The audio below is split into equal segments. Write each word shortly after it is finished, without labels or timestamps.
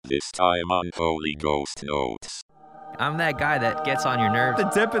This time on Holy Ghost Notes. I'm that guy that gets on your nerves. The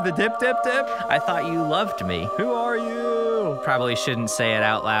dip of the dip. I thought you loved me. Who are you? Probably shouldn't say it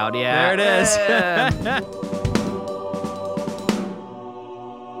out loud. Yeah. There it is.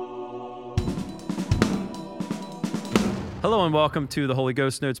 Hello and welcome to the Holy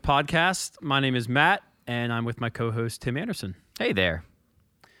Ghost Notes podcast. My name is Matt, and I'm with my co-host, Tim Anderson. Hey there.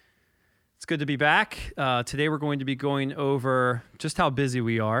 It's good to be back. Today we're going to be going over just how busy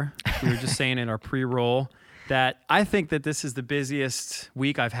we are. We were just saying in our pre-roll that I think that this is the busiest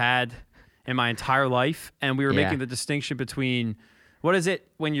week I've had in my entire life. And we were making the distinction between what is it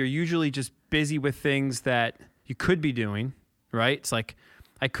when you're usually just busy with things that you could be doing, right? It's like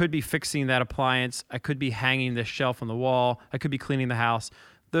I could be fixing that appliance. I could be hanging this shelf on the wall. I could be cleaning the house.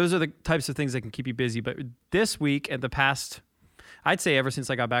 Those are the types of things that can keep you busy. But this week and the past, I'd say ever since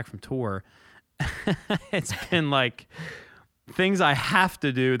I got back from tour, it's been like things I have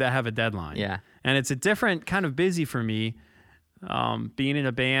to do that have a deadline. Yeah. And it's a different kind of busy for me, being in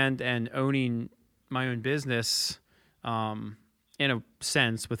a band and owning my own business in a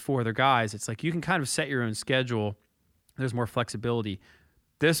sense with four other guys. It's like you can kind of set your own schedule. There's more flexibility.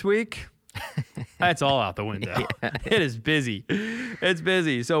 This week, that's all out the window. Yeah. It is busy. It's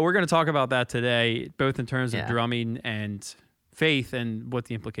busy. So we're going to talk about that today, both in terms of drumming and faith and what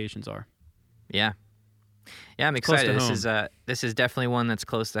the implications are. Yeah. Yeah, I'm excited. This is definitely one that's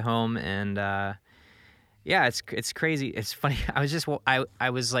close to home, and it's crazy. It's funny. I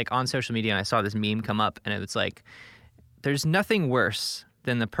was like on social media and I saw this meme come up, and it was like, there's nothing worse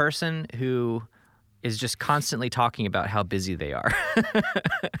than the person who is just constantly talking about how busy they are.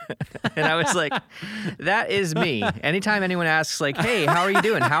 And I was like, that is me. Anytime anyone asks like, hey, how are you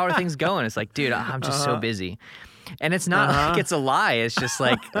doing? How are things going? It's like, dude, I'm just so busy. And it's not like it's a lie. It's just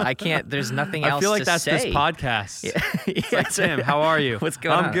like, I can't, there's nothing else to say. I feel like that's this podcast. Yeah. It's like, Tim, how are you? What's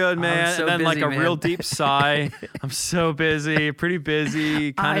going on? I'm good, man. I'm so and then busy, like a man. real deep sigh. I'm so busy, pretty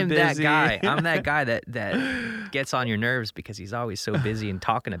busy, kind of busy. I'm that guy that gets on your nerves because he's always so busy and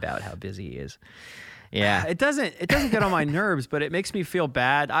talking about how busy he is. Yeah. It doesn't get on my nerves, but it makes me feel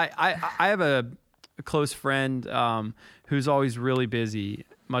bad. I have a close friend who's always really busy,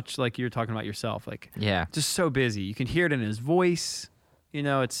 much like you're talking about yourself. Like, just so busy. You can hear it in his voice. You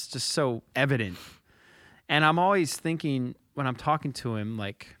know, it's just so evident. And I'm always thinking when I'm talking to him,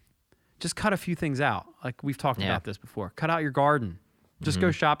 like, just cut a few things out. Like we've talked about this before. Cut out your garden. Just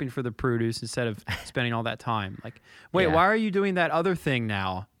go shopping for the produce instead of spending all that time. Like, wait, why are you doing that other thing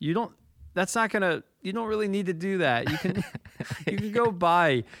now? You don't really need to do that. You can go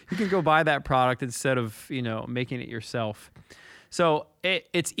buy that product instead of, making it yourself. So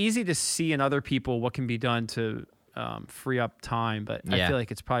it's easy to see in other people what can be done to free up time, but I feel like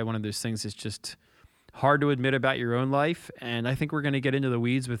it's probably one of those things that's just hard to admit about your own life. And I think we're going to get into the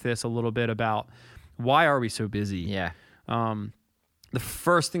weeds with this a little bit about why are we so busy? Yeah. The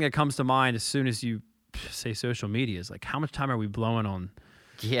first thing that comes to mind as soon as you say social media is like, how much time are we blowing on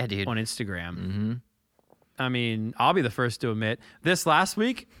Instagram? Mm-hmm. I mean, I'll be the first to admit this last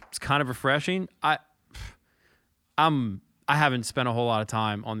week, it's kind of refreshing. I haven't spent a whole lot of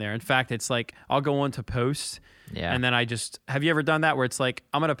time on there. In fact, it's like I'll go on to post and then have you ever done that where it's like,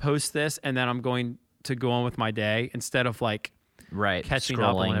 I'm going to post this and then I'm going to go on with my day instead of like catching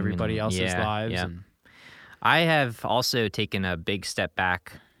up on everybody else's lives. Yeah. I have also taken a big step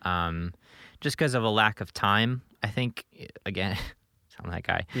back just because of a lack of time. I think, again, sound that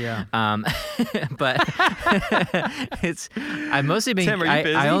guy. Yeah. But I've mostly been. Tim, are you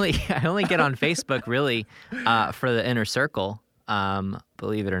busy? I only get on Facebook really for the inner circle.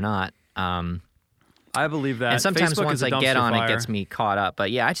 Believe it or not. I believe that. And sometimes Facebook once is a I get on, dumpster it gets me caught up. But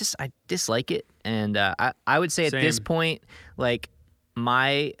yeah, I dislike it, and I would say at this point, like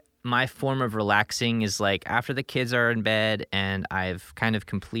my form of relaxing is like after the kids are in bed and I've kind of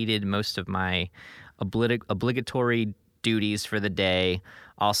completed most of my obligatory duties for the day,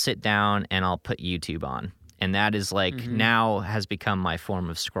 I'll sit down and I'll put YouTube on. And that is like now has become my form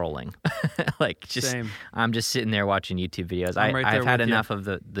of scrolling. Like I'm just sitting there watching YouTube videos. I've had enough of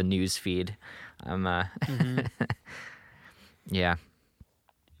the news feed. Yeah.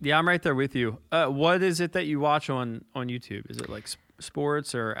 Yeah, I'm right there with you. What is it that you watch on YouTube? Is it like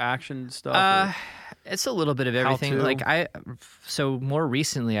sports or action stuff? It's a little bit of everything. So more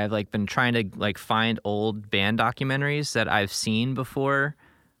recently I've like been trying to like find old band documentaries that I've seen before,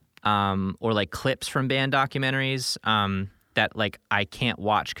 or like clips from band documentaries that like I can't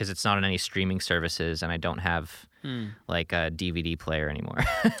watch because it's not on any streaming services and I don't have like a DVD player anymore.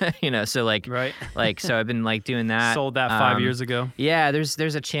 So like so I've been like doing that. Sold that 5 years ago. Yeah, there's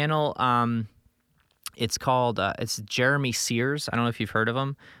a channel. It's called it's Jeremy Sears. I don't know if you've heard of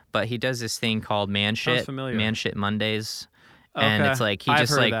him, but he does this thing called Man Shit Mondays. And it's like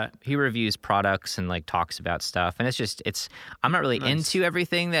he reviews products and like talks about stuff, and I'm not really into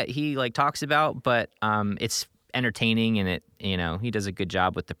everything that he like talks about, but it's entertaining, and he does a good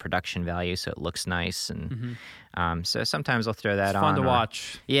job with the production value, so it looks nice, and so sometimes I'll throw that on. It's fun to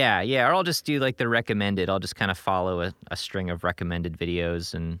watch. Yeah, or I'll just do like the recommended. I'll just kind of follow a string of recommended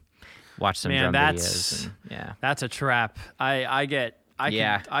videos and watch some drum videos. And, that's a trap. I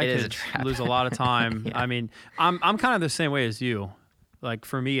could lose a lot of time. I mean, I'm kind of the same way as you. Like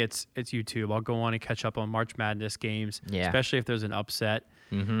for me, it's YouTube. I'll go on and catch up on March Madness games, especially if there's an upset.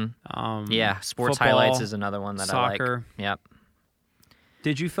 Sports football, highlights is another one that soccer. I like. Yep.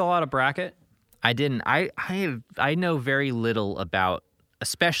 Did you fill out a bracket? I didn't. I know very little about,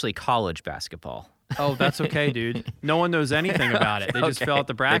 especially college basketball. Oh, that's okay, dude. No one knows anything about it. They just fill out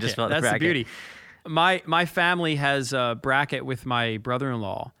the bracket. That's the beauty. My family has a bracket with my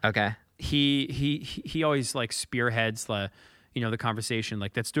brother-in-law. Okay. He always like spearheads the conversation.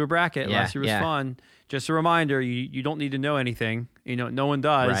 Like, let's do a bracket. Last year was fun. Just a reminder, you don't need to know anything. No one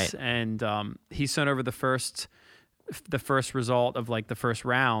does. Right. And he sent over the first result of like the first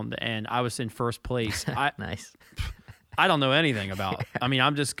round, and I was in first place. Nice. I don't know anything about. I mean,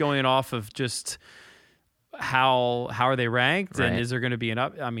 I'm just going off of just how are they ranked, and is there going to be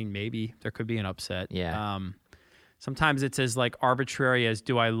maybe there could be an upset. Yeah. Sometimes it's as like arbitrary as,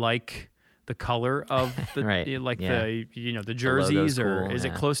 do I like the color of the the jerseys, the or is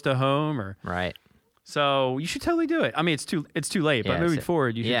it close to home, or right. So you should totally do it. I mean, it's too late, but moving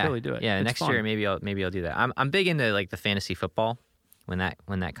forward, you should totally do it. Yeah, it's next fun. year maybe I'll do that. I'm big into like the fantasy football when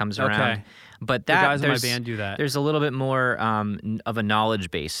that comes around. Okay. But the guys in my band do that. There's a little bit more of a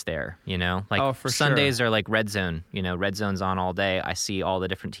knowledge base there, Like for Sundays sure. are like red zone. Red zone's on all day. I see all the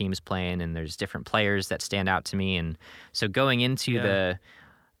different teams playing, and there's different players that stand out to me. And so going into the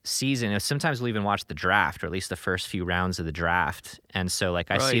season, sometimes we'll even watch the draft, or at least the first few rounds of the draft. And so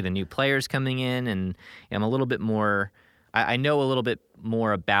like I see the new players coming in, and I'm a little bit more, I know a little bit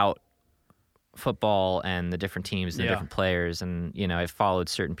more about football and the different teams and the different players, and I've followed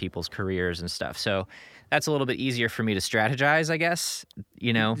certain people's careers and stuff, so that's a little bit easier for me to strategize, I guess.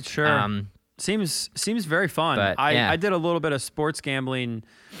 Sure. Seems very fun. But, I did a little bit of sports gambling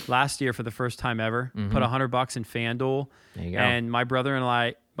last year for the first time ever. Put $100 in FanDuel. There you go. And my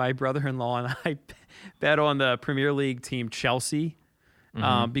brother-in-law and I bet on the Premier League team Chelsea,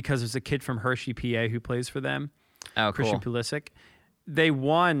 because there's a kid from Hershey, PA, who plays for them. Oh, cool. Christian Pulisic. They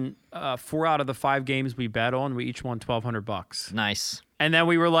won 4 out of the 5 games we bet on. We each won $1,200. Nice. And then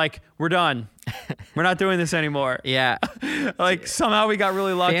we were like, we're done. We're not doing this anymore. Yeah. Like somehow we got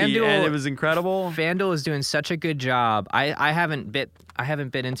really lucky, and it was incredible. FanDuel is doing such a good job. I haven't bit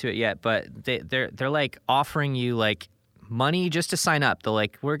into it yet, but they're like offering you like money just to sign up. They're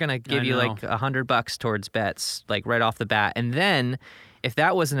like, we're gonna give you like $100 towards bets, like right off the bat, and then if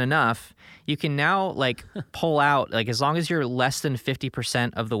that wasn't enough, you can now like pull out, like as long as you're less than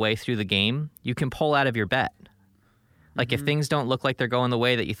 50% of the way through the game, you can pull out of your bet. Like if things don't look like they're going the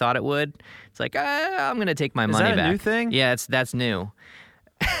way that you thought it would, it's like, I'm going to take my money back. Is that a new thing? Yeah, that's new.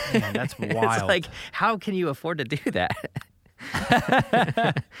 Man, that's wild. It's like, how can you afford to do that?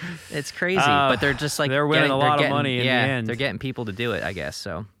 It's crazy, but they're just like they're winning a lot of money in the end. They're getting people to do it, I guess.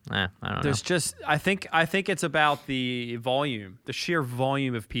 So I don't know. I think it's about the volume, the sheer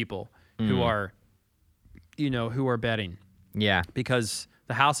volume of people who are betting. Yeah, because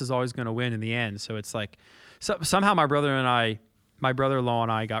the house is always going to win in the end. So it's like somehow my brother-in-law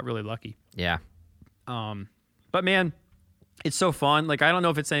and I got really lucky. Yeah. But man, it's so fun. Like I don't know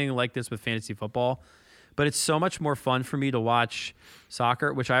if it's anything like this with fantasy football, but it's so much more fun for me to watch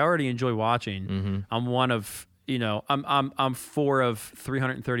soccer, which I already enjoy watching. I'm one of, I'm 4 of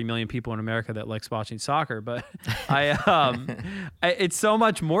 330 million people in America that likes watching soccer, but it's so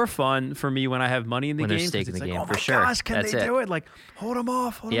much more fun for me when I have money in the game. There's stake in the game, oh for my sure. Gosh, can they do it? Like, hold them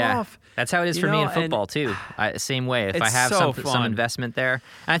off. That's how it is for me in football too. Same way. If I have some investment there,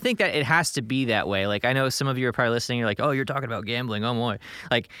 and I think that it has to be that way. Like I know some of you are probably listening. You're like, oh, you're talking about gambling. Oh boy.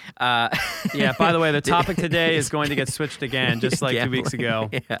 Like, yeah. By the way, the topic today is going to get switched again, just like 2 weeks ago.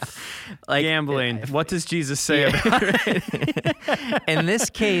 Yeah. Like gambling. What does Jesus say about it? In this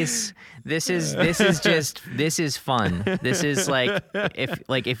case, this is fun. This is like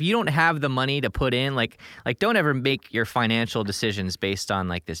if you don't have the money to put in, like don't ever make your financial decisions based on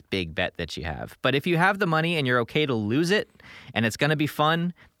like this big bet that you have. But if you have the money and you're okay to lose it, and it's gonna be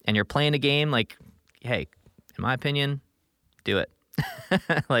fun, and you're playing a game, like, hey, in my opinion, do it.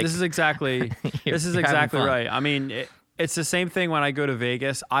 Like this is exactly right. I mean, it's the same thing when I go to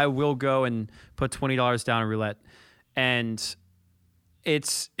Vegas. I will go and put $20 down in roulette, and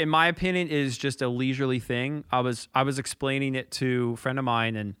it's, in my opinion, is just a leisurely thing. I was explaining it to a friend of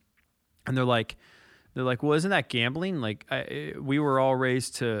mine, and they're like, well, isn't that gambling? Like, we were all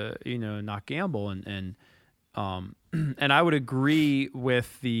raised to, not gamble, and I would agree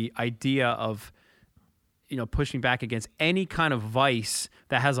with the idea of, pushing back against any kind of vice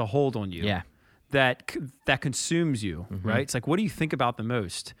that has a hold on you. Yeah. That consumes you, right? It's like, what do you think about the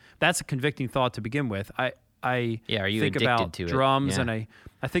most? That's a convicting thought to begin with. I are you think addicted about to drums, it? and I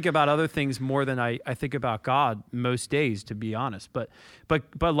think about other things more than I think about God most days, to be honest. But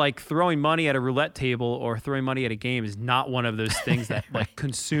like throwing money at a roulette table or throwing money at a game is not one of those things that like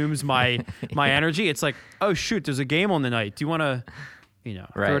consumes my energy. It's like, oh shoot, there's a game on the night. Do you want to,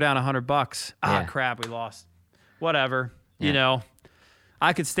 throw down $100? Ah, crap, we lost. Whatever.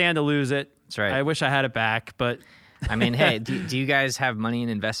 I could stand to lose it. That's right. I wish I had it back, but I mean, hey, do you guys have money in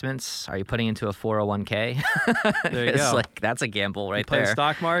investments? Are you putting into a 401k? There you go. Like, that's a gamble right play there. The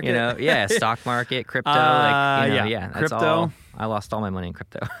stock market? Yeah, stock market, crypto. That's crypto. all. I lost all my money in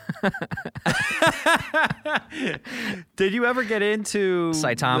crypto. Did you ever get into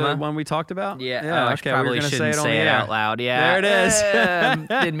Saitama? The one we talked about? Yeah. I okay, probably shouldn't say it out loud. Yeah. There it is.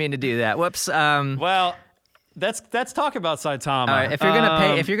 Didn't mean to do that. Whoops. Well, let's talk about Saitama. All right,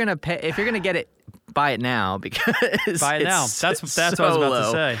 if you're gonna get it, buy it now, because buy it now. That's so what I was about low.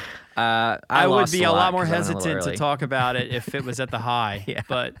 to say. I would be a lot more hesitant to talk about it if it was at the high. Yeah.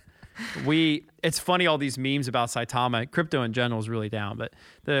 But it's funny, all these memes about Saitama. Crypto in general is really down, but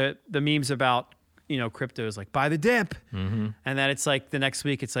the memes about crypto is like, buy the dip, and then it's like the next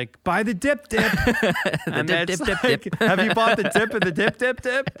week it's like, buy the dip, and then it's like, have you bought the dip of the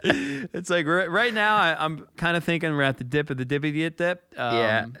dip? It's like right now I'm kind of thinking we're at the dip of the dippy dip.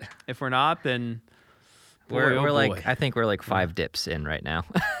 Yeah. If we're not, then we're like, I think we're like 5 dips in right now.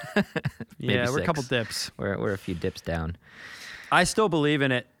 Yeah, we're 6. a couple dips. We're a few dips down. I still believe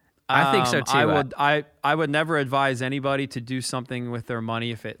in it. I think so too. I would never advise anybody to do something with their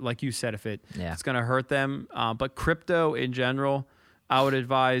money if it, like you said, it's going to hurt them. But crypto in general, I would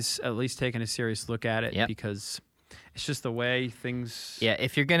advise at least taking a serious look at it, because it's just the way things. Yeah,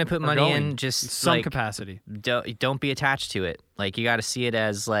 if you're going to put money in, just some capacity. Don't be attached to it. Like, you got to see it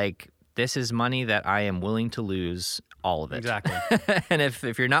as like, this is money that I am willing to lose all of it. Exactly. And if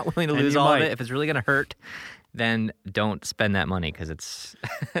you're not willing to lose all of it, if it's really going to hurt, then don't spend that money, because it's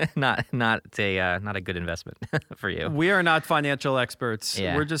not a good investment for you. We are not financial experts.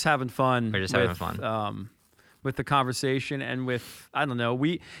 Yeah. We're just having fun. We're just having fun. With the conversation, and with, I don't know,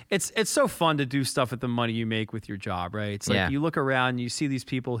 it's so fun to do stuff with the money you make with your job, right? It's like you look around and you see these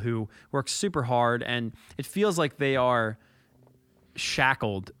people who work super hard, and it feels like they are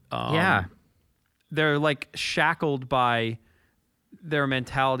shackled. They're like shackled by their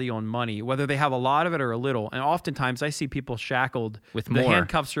mentality on money, whether they have a lot of it or a little. And oftentimes I see people shackled with more. The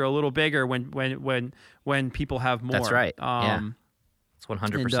handcuffs are a little bigger when people have more. That's right. It's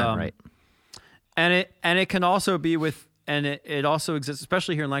 100% right. And it can also be with, and it also exists,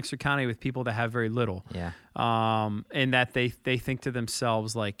 especially here in Lancaster County, with people that have very little. Yeah. And that they think to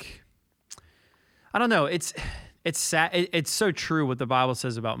themselves, like, I don't know. It's sad. It's so true what the Bible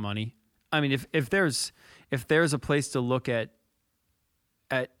says about money. I mean, if there's a place to look at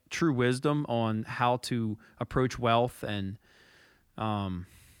true wisdom on how to approach wealth and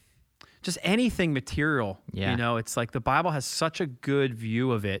just anything material, it's like the Bible has such a good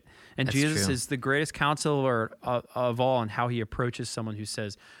view of it, and That's Jesus true. is the greatest counselor of all on how he approaches someone who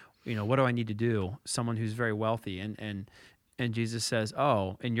says, what do I need to do? Someone who's very wealthy, and Jesus says,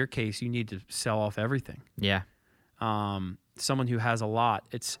 oh, in your case, you need to sell off everything. Yeah. Someone who has a lot.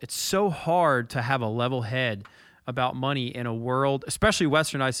 It's so hard to have a level head about money in a world, especially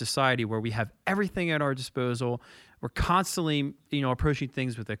westernized society, where we have everything at our disposal. We're constantly, approaching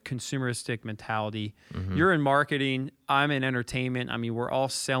things with a consumeristic mentality. Mm-hmm. You're in marketing. I'm in entertainment. I mean, we're all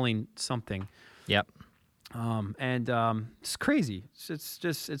selling something. Yep. It's crazy.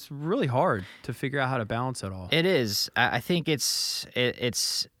 It's really hard to figure out how to balance it all. It is. I think it's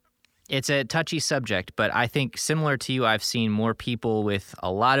a touchy subject, but I think, similar to you, I've seen more people with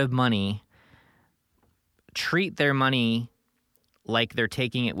a lot of money treat their money like they're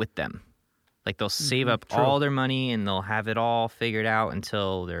taking it with them. Like, they'll save up all their money and they'll have it all figured out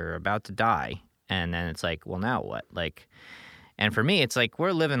until they're about to die. And then it's like, well, now what? Like, and for me, it's like,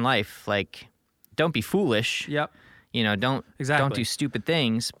 we're living life. Like, don't be foolish. Yep. Don't do stupid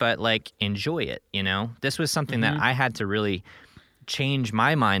things, but like, enjoy it. This was something that I had to really change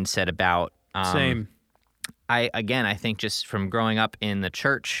my mindset about. Same. I think just from growing up in the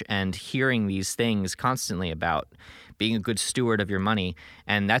church and hearing these things constantly about being a good steward of your money,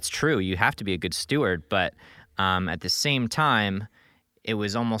 and that's true. You have to be a good steward, but at the same time, it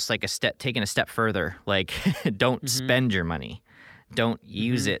was almost like taking a step further. Like, don't spend your money. Don't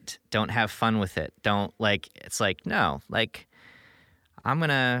use it. Don't have fun with it. Don't it's like, no, like I'm going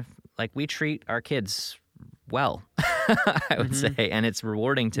to, like, we treat our kids well, I would say, and it's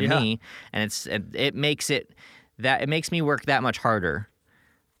rewarding to me, and it makes me work that much harder.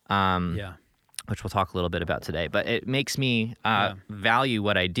 Which we'll talk a little bit about today, but it makes me value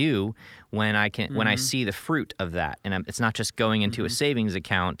what I do when I see the fruit of that, and it's not just going into a savings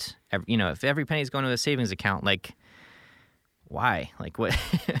account. If every penny's going to a savings account, like, why? Like, what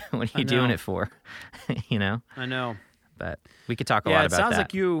are you doing it for? I know. But we could talk a lot about that. It sounds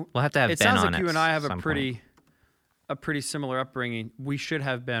like we'll have to have Ben on. It sounds like you and I have a pretty similar upbringing. We should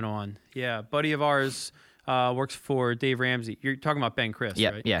have Ben on. Yeah, a buddy of ours works for Dave Ramsey. You're talking about Ben Chris,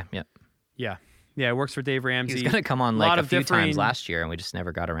 right? Yeah. Yeah, it works for Dave Ramsey. He was going to come on like a few times last year, and we just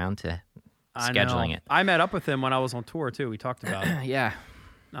never got around to scheduling it. I met up with him when I was on tour, too. We talked about it. Yeah.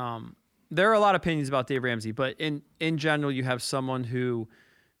 There are a lot of opinions about Dave Ramsey, but in general, you have someone who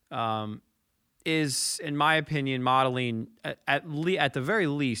is, in my opinion, modeling, at the very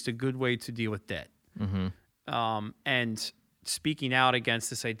least, a good way to deal with debt. And speaking out against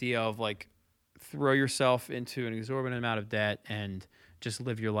this idea of, like, throw yourself into an exorbitant amount of debt and just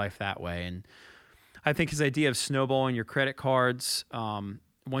live your life that way. And I think his idea of snowballing your credit cards,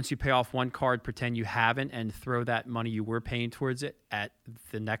 once you pay off one card, pretend you haven't, and throw that money you were paying towards it at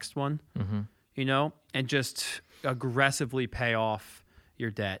the next one, and just aggressively pay off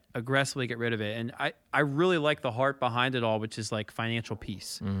your debt, aggressively get rid of it. And I really like the heart behind it all, which is like financial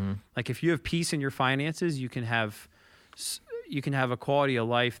peace. Like, if you have peace in your finances, you can have a quality of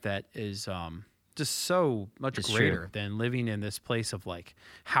life that is just so much greater than living in this place of, like,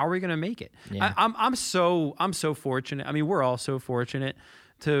 how are we going to make it? Yeah. I'm so fortunate. I mean, we're all so fortunate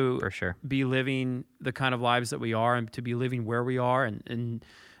to be living the kind of lives that we are, and to be living where we are, and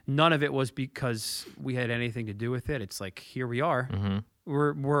none of it was because we had anything to do with it. It's like, here we are.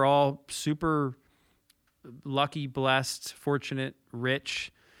 We're all super lucky, blessed, fortunate,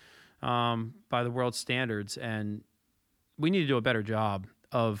 rich by the world's standards, and we need to do a better job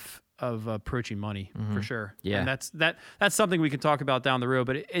of approaching money, for sure. Yeah. And that's something we can talk about down the road,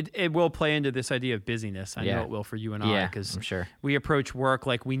 but it will play into this idea of busyness. I know it will for you and I, because we approach work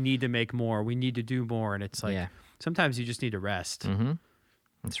like we need to make more, we need to do more, and it's like sometimes you just need to rest.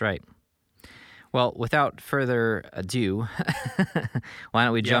 That's right. Well, without further ado, why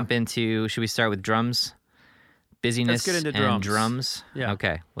don't we jump into, should we start with drums? Busyness Let's get into and drums? Yeah.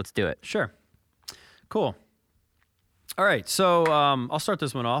 Okay, let's do it. Sure. Cool. All right, so I'll start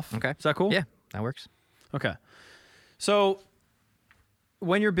this one off. Okay. Is that cool? Yeah, that works. Okay. So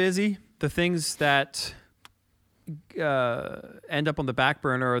when you're busy, the things that end up on the back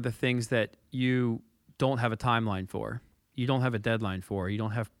burner are the things that you don't have a timeline for, you don't have a deadline for, you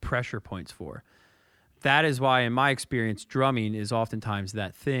don't have pressure points for. That is why, in my experience, drumming is oftentimes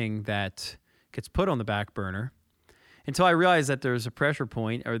that thing that gets put on the back burner until I realize that there's a pressure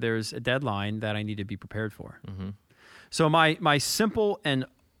point or there's a deadline that I need to be prepared for. So my simple and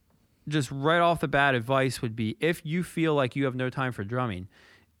just right off the bat advice would be, if you feel like you have no time for drumming,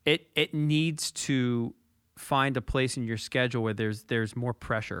 it needs to find a place in your schedule where there's more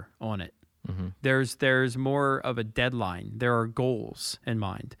pressure on it. There's more of a deadline. There are goals in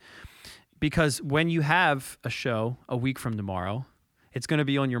mind. Because when you have a show a week from tomorrow, it's going to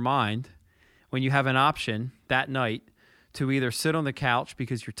be on your mind when you have an option that night to either sit on the couch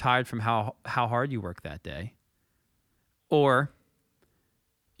because you're tired from how hard you work that day, or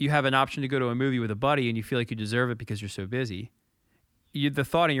you have an option to go to a movie with a buddy and you feel like you deserve it because you're so busy. The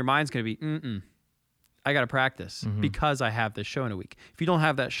thought in your mind is going to be, I got to practice because I have this show in a week. If you don't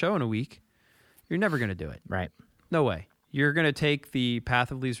have that show in a week, you're never going to do it. Right. No way. You're going to take the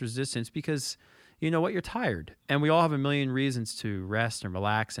path of least resistance because you know what? You're tired. And we all have a million reasons to rest and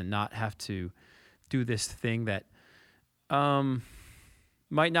relax and not have to do this thing that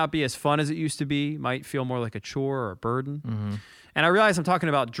might not be as fun as it used to be, might feel more like a chore or a burden. And I realize I'm talking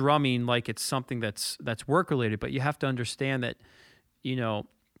about drumming like it's something that's work-related, but you have to understand that, you know,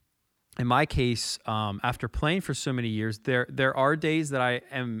 in my case, after playing for so many years, there are days that I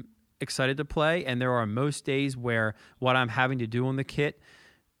am excited to play, and there are most days where what I'm having to do on the kit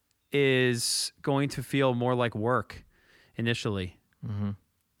is going to feel more like work initially.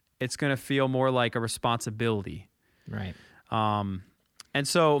 It's going to feel more like a responsibility. Right. And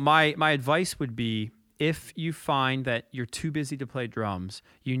so my advice would be, if you find that you're too busy to play drums,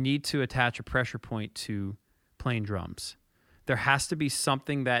 you need to attach a pressure point to playing drums. There has to be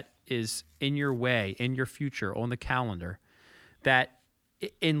something that is in your way, in your future, on the calendar, that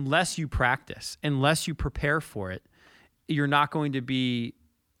unless you practice, unless you prepare for it, you're not going to be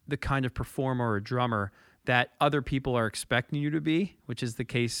the kind of performer or drummer that other people are expecting you to be, which is the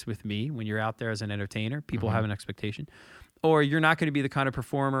case with me when you're out there as an entertainer. People have an expectation. Or you're not going to be the kind of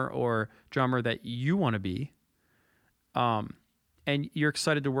performer or drummer that you want to be. And you're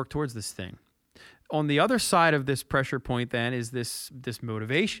excited to work towards this thing. On the other side of this pressure point then is this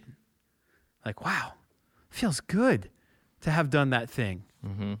motivation. Like, wow, feels good to have done that thing.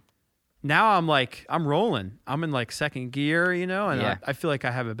 Mm-hmm. Now I'm rolling. I'm in like second gear, and I feel like I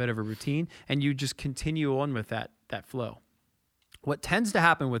have a bit of a routine, and you just continue on with that flow. What tends to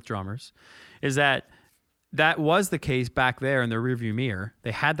happen with drummers is that was the case back there in the rearview mirror.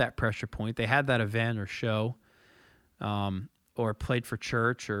 They had that pressure point. They had that event or show, or played for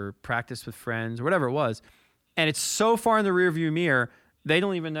church or practiced with friends or whatever it was. And it's so far in the rearview mirror, they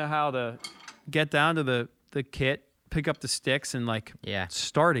don't even know how to get down to the kit, pick up the sticks, and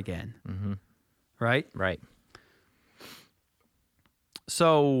start again. Mm-hmm. Right? Right.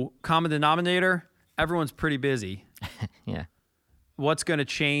 So common denominator, everyone's pretty busy. Yeah. What's going to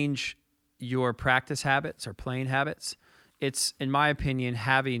change your practice habits or playing habits? It's, in my opinion,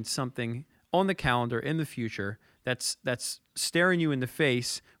 having something on the calendar in the future that's staring you in the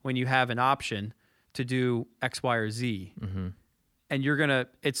face when you have an option to do X, Y, or Z. Mm-hmm. And you're gonna,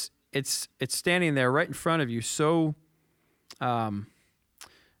 it's standing there right in front of you. So,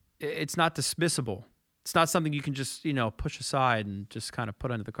 it's not dismissible. It's not something you can just, push aside and just kind of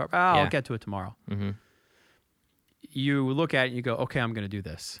put under the carpet. I'll get to it tomorrow. Mm-hmm. You look at it and you go, okay, I'm going to do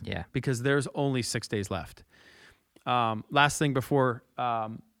this. Yeah. Because there's only 6 days left. Last thing before,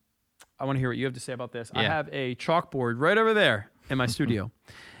 I want to hear what you have to say about this. Yeah. I have a chalkboard right over there in my studio.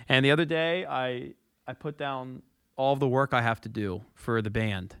 And the other day I put down all of the work I have to do for the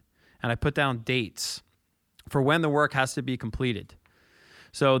band. And I put down dates for when the work has to be completed.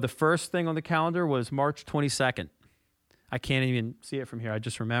 So the first thing on the calendar was March 22nd. I can't even see it from here. I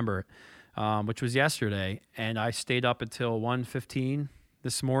just remember it, which was yesterday. And I stayed up until 1:15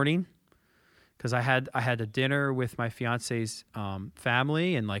 this morning because I had a dinner with my fiance's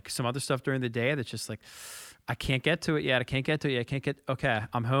family and like some other stuff during the day that's just like, I can't get to it yet. Okay,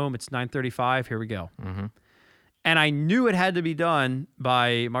 I'm home. It's 9:35. Here we go. Mm-hmm. And I knew it had to be done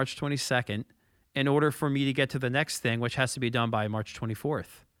by March 22nd in order for me to get to the next thing, which has to be done by March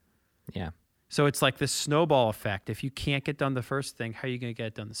 24th. Yeah. So it's like this snowball effect. If you can't get done the first thing, how are you going to get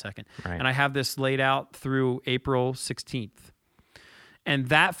it done the second? Right. And I have this laid out through April 16th. And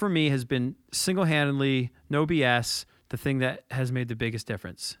that for me has been single-handedly, no BS, the thing that has made the biggest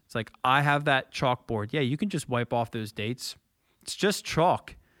difference. It's like I have that chalkboard. Yeah, you can just wipe off those dates. It's just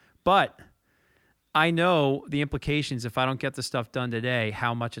chalk. But I know the implications if I don't get the stuff done today,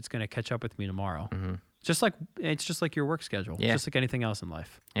 how much it's going to catch up with me tomorrow. Mm-hmm. It's just like your work schedule. Yeah. Just like anything else in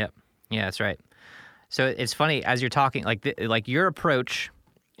life. Yep. Yeah, that's right. So it's funny as you're talking, like your approach,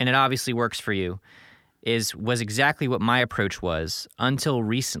 and it obviously works for you, was exactly what my approach was until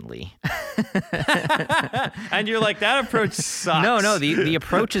recently. And you're like, that approach sucks. No, the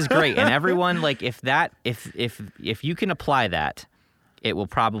approach is great, and everyone if you can apply that, it will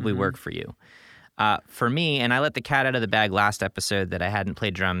probably work for you. For me, and I let the cat out of the bag last episode that I hadn't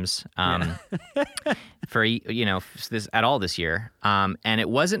played drums for this at all this year, and it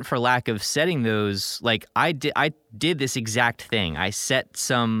wasn't for lack of setting those. Like I did this exact thing. I set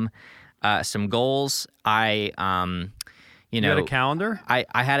some goals. You had a calendar. I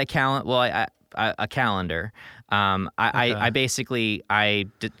had a calendar. Well, a calendar. I basically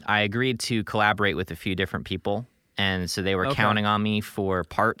agreed to collaborate with a few different people, and so they were counting on me for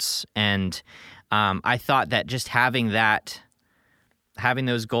parts and. I thought that just having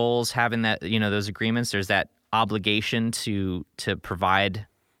those goals, having that, those agreements, there's that obligation to provide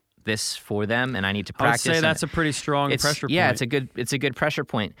this for them, and I need to practice. I would say that's a pretty strong pressure point. Yeah, it's a good pressure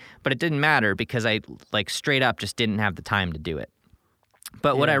point, but it didn't matter because I straight up just didn't have the time to do it.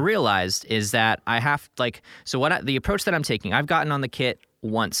 But what I realized is that I have the approach that I'm taking, I've gotten on the kit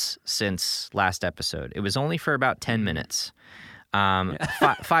once since last episode. It was only for about 10 minutes.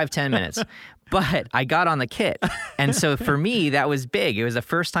 5-10 minutes, but I got on the kit, and so for me that was big. It was the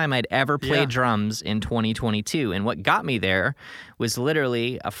first time I'd ever played drums in 2022, and what got me there was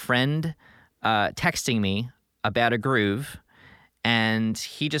literally a friend texting me about a groove, and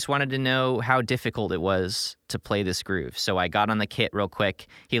he just wanted to know how difficult it was to play this groove. So I got on the kit real quick.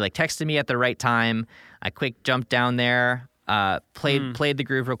 He texted me at the right time. I quick jumped down there, played the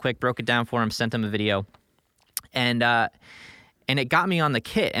groove real quick, broke it down for him, sent him a video, and it got me on the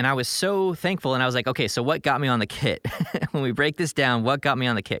kit, and I was so thankful, and I was like, okay, so what got me on the kit? When we break this down, what got me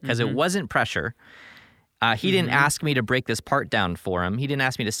on the kit? Because it wasn't pressure. He didn't ask me to break this part down for him. He didn't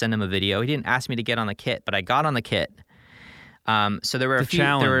ask me to send him a video. He didn't ask me to get on the kit, but I got on the kit, So there were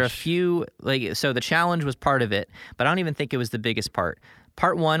a few like, so the challenge was part of it, but I don't even think it was the biggest part.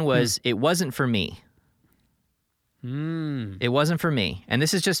 Part one was it wasn't for me. It wasn't for me. And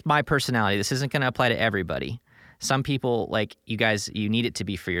this is just my personality. This isn't going to apply to everybody. Some people, like you guys, you need it to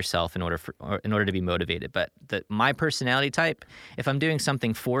be for yourself in order to be motivated. But my personality type, if I'm doing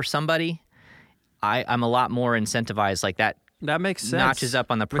something for somebody, I'm a lot more incentivized. Like that makes sense. Notches up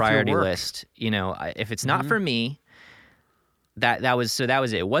on the priority list. You know, if it's not for me, that was it.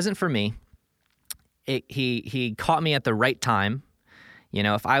 It wasn't for me. He caught me at the right time. You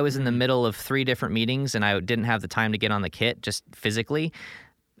know, if I was in the middle of 3 different meetings and I didn't have the time to get on the kit just physically,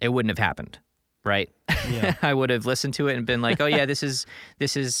 it wouldn't have happened, right? Yeah. I would have listened to it and been like, oh yeah, this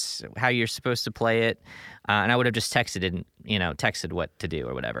is how you're supposed to play it. And I would have just texted what to do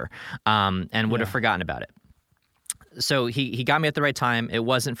or whatever, and would have forgotten about it. So he got me at the right time. It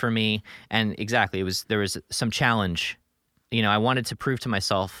wasn't for me. And exactly, there was some challenge. You know, I wanted to prove to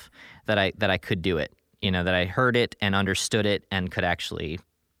myself that I could do it. You know, that I heard it and understood it and could actually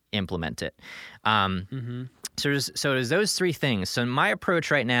implement it. So it was those 3 things. So my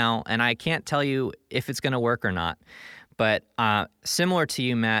approach right now, and I can't tell you if it's going to work or not, but similar to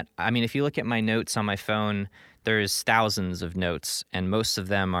you, Matt, I mean, if you look at my notes on my phone, there's thousands of notes, and most of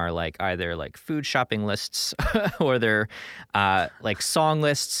them are like either like food shopping lists or they're like song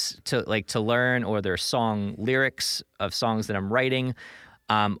lists to learn, or they're song lyrics of songs that I'm writing,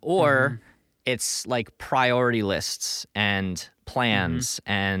 or it's like priority lists and plans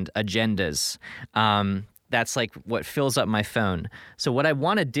and agendas. That's like what fills up my phone. So what I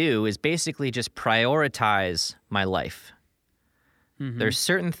want to do is basically just prioritize my life. There's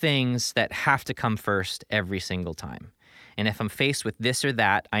certain things that have to come first every single time. And if I'm faced with this or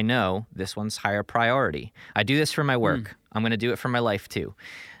that, I know this one's higher priority. I do this for my work. I'm going to do it for my life too.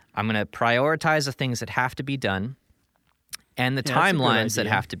 I'm going to prioritize the things that have to be done and the timelines that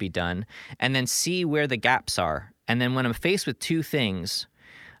have to be done, and then see where the gaps are. And then when I'm faced with 2 things,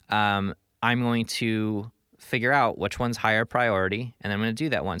 I'm going to figure out which one's higher priority, and then I'm going to do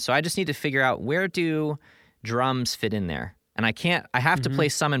that one. So I just need to figure out, where do drums fit in there? And I have to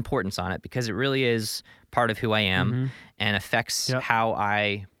place some importance on it because it really is part of who I am and affects how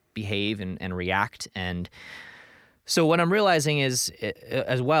I behave and react. And so what I'm realizing is,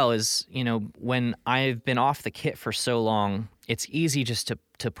 as well, is, you know, when I've been off the kit for so long, it's easy just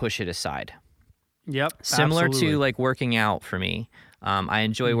to push it aside. Yep. Similar absolutely. to like working out for me. I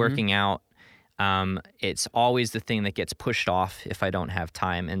enjoy working out. It's always the thing that gets pushed off if I don't have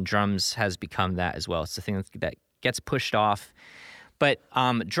time, and drums has become that as well. It's the thing that gets pushed off. But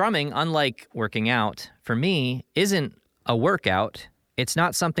drumming, unlike working out, for me, isn't a workout. It's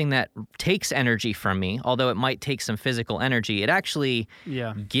not something that takes energy from me, although it might take some physical energy. It actually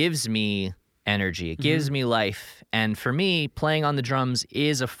gives me energy. It gives me life. And for me, playing on the drums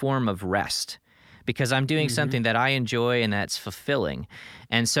is a form of rest because I'm doing something that I enjoy and that's fulfilling.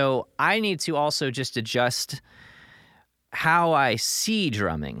 And so I need to also just adjust how I see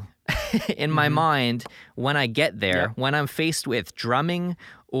drumming in my mind when I get there, when I'm faced with drumming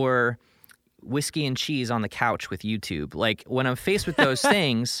or whiskey and cheese on the couch with YouTube. Like when I'm faced with those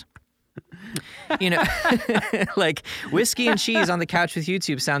things, you know, like whiskey and cheese on the couch with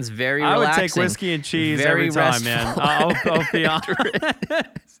YouTube sounds very relaxing. I would take whiskey and cheese every time, man. I'll be honest.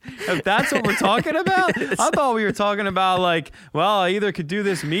 If that's what we're talking about, I thought we were talking about like, well, I either could do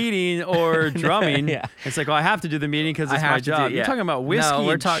this meeting or drumming. It's like, well, I have to do the meeting because it's my job. You're talking about whiskey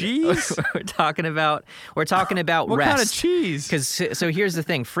and cheese? We're talking about what rest. Kind of cheese? So here's the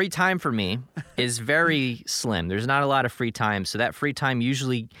thing. Free time for me is very slim. There's not a lot of free time. So that free time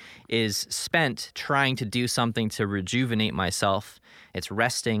usually is spent trying to do something to rejuvenate myself. It's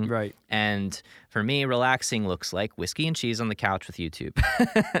resting. Right. And for me, relaxing looks like whiskey and cheese on the couch with YouTube,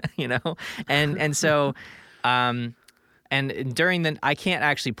 you know? And so, and during I can't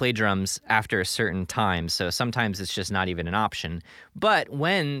actually play drums after a certain time. So sometimes it's just not even an option. But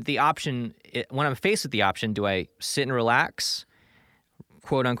when I'm faced with the option, do I sit and relax,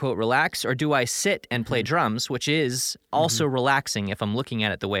 quote unquote relax, or do I sit and play drums, which is also relaxing if I'm looking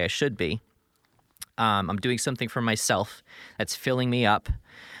at it the way I should be? I'm doing something for myself that's filling me up,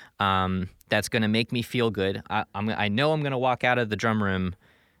 that's going to make me feel good. I know I'm going to walk out of the drum room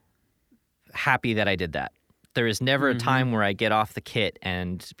happy that I did that. There is never a time where I get off the kit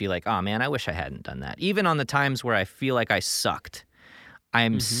and be like, oh man, I wish I hadn't done that. Even on the times where I feel like I sucked,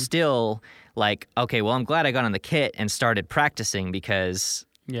 I'm still like, okay, well, I'm glad I got on the kit and started practicing because,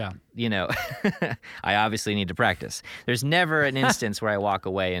 you know, I obviously need to practice. There's never an instance where I walk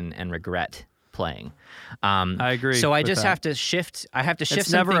away and regret playing. I agree. So I just have to shift. I have to shift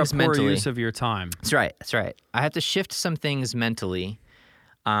some things mentally. It's never a poor use of your time. That's right. That's right. I have to shift some things mentally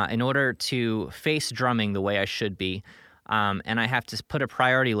in order to face drumming the way I should be. And I have to put a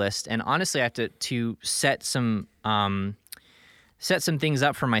priority list. And honestly, I have to set some things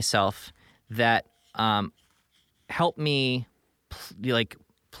up for myself that help me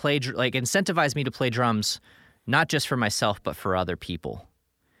incentivize me to play drums, not just for myself, but for other people.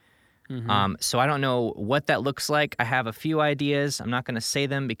 Mm-hmm. So I don't know what that looks like. I have a few ideas. I'm not going to say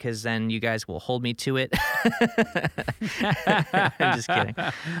them because then you guys will hold me to it. I'm just kidding.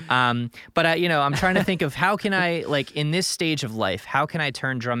 But I'm trying to think of how can I, in this stage of life, how can I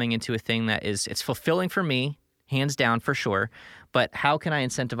turn drumming into a thing that it's fulfilling for me, hands down for sure. But how can I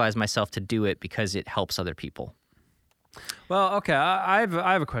incentivize myself to do it because it helps other people? Well, okay, I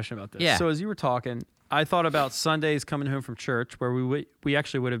have a question about this. Yeah. So as you were talking, I thought about Sundays coming home from church, where we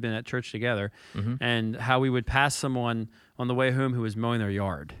actually would have been at church together, mm-hmm. and how we would pass someone on the way home who was mowing their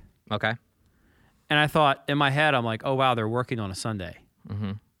yard. Okay. And I thought, in my head, I'm like, oh, wow, they're working on a Sunday.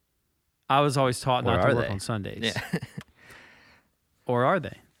 Mm-hmm. I was always taught not to work on Sundays. Yeah. Or are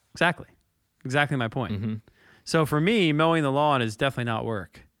they? Exactly my point. Mm-hmm. So for me, mowing the lawn is definitely not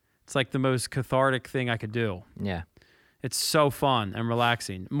work. It's like the most cathartic thing I could do. Yeah. It's so fun and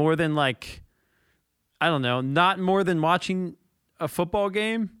relaxing. More than I don't know, not more than watching a football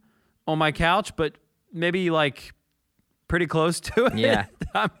game on my couch, but maybe pretty close to it. Yeah.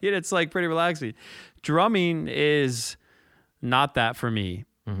 I mean, it's pretty relaxing. Drumming is not that for me.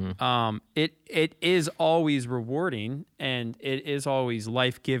 Mm-hmm. It is always rewarding and it is always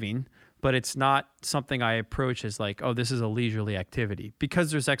life-giving, but it's not something I approach as this is a leisurely activity, because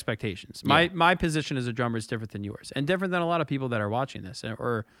there's expectations. Yeah. My position as a drummer is different than yours, and different than a lot of people that are watching this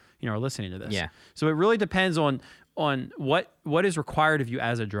or are listening to this. Yeah. So it really depends on what is required of you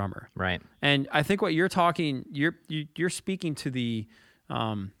as a drummer. Right. And I think what you're speaking to the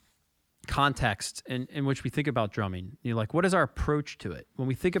context in which we think about drumming. What is our approach to it? When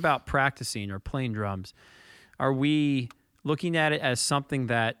we think about practicing or playing drums, are we looking at it as something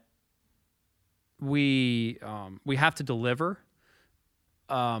that we have to deliver?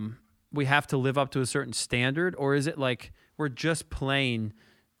 We have to live up to a certain standard? Or is it we're just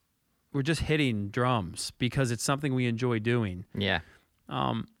hitting drums because it's something we enjoy doing? Yeah.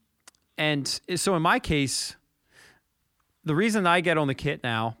 And so in my case, the reason I get on the kit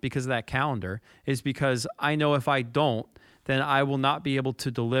now because of that calendar is because I know if I don't, then I will not be able to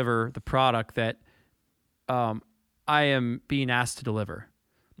deliver the product that I am being asked to deliver.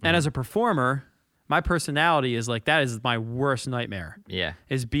 Mm-hmm. And as a performer, my personality is that is my worst nightmare. Yeah.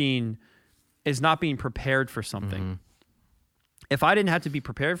 Is not being prepared for something. Mm-hmm. If I didn't have to be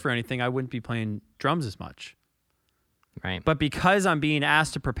prepared for anything, I wouldn't be playing drums as much. Right. But because I'm being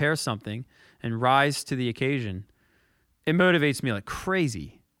asked to prepare something and rise to the occasion, it motivates me like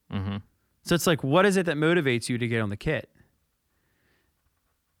crazy. Mm-hmm. So it's what is it that motivates you to get on the kit?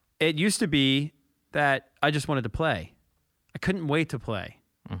 It used to be that I just wanted to play. I couldn't wait to play.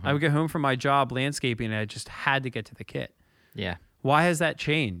 Mm-hmm. I would get home from my job landscaping and I just had to get to the kit. Yeah. Why has that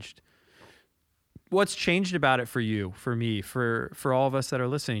changed? What's changed about it for you, for me, for all of us that are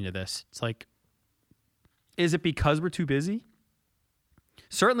listening to this? It's is it because we're too busy?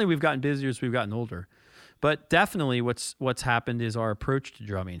 Certainly we've gotten busier as we've gotten older, but definitely what's happened is our approach to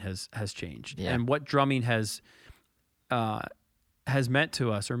drumming has changed. Yeah. And what drumming has meant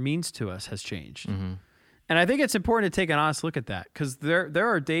to us or means to us has changed. Mm-hmm. And I think it's important to take an honest look at that, because there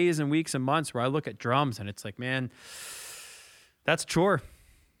are days and weeks and months where I look at drums and it's man, that's a chore.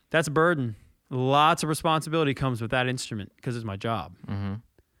 That's a burden. Lots of responsibility comes with that instrument because it's my job. Mm-hmm.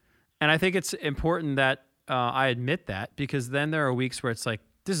 And I think it's important that I admit that, because then there are weeks where it's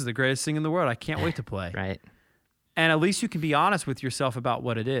this is the greatest thing in the world. I can't wait to play. Right. And at least you can be honest with yourself about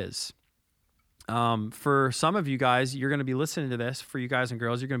what it is. For some of you guys, you're going to be listening to this. For you guys and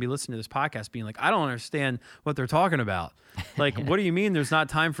girls, you're going to be listening to this podcast being I don't understand what they're talking about. What do you mean there's not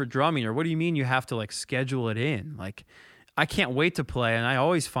time for drumming? Or what do you mean you have to schedule it in? I can't wait to play, and I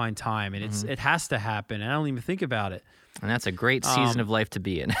always find time, and it has to happen, and I don't even think about it. And that's a great season of life to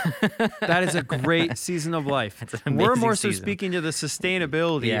be in. That is a great season of life. We're more so speaking to the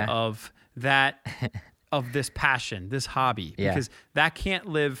sustainability of that, of this passion, this hobby, because that can't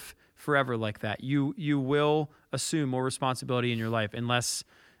live forever like that. You will assume more responsibility in your life unless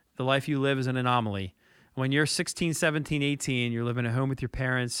the life you live is an anomaly. When you're 16, 17, 18, you're living at home with your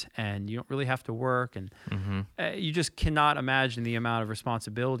parents and you don't really have to work, and you just cannot imagine the amount of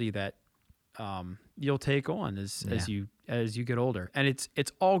responsibility that you'll take on as you get older. And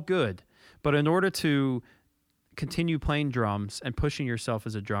it's all good, but in order to continue playing drums and pushing yourself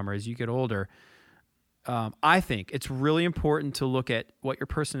as a drummer as you get older, I think it's really important to look at what your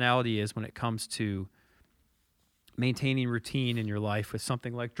personality is when it comes to maintaining routine in your life with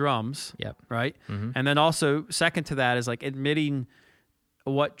something like drums. Yep. Right. Mm-hmm. And then also second to that is like admitting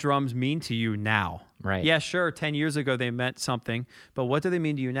what drums mean to you now. Right. Yeah, sure. 10 years ago they meant something, but what do they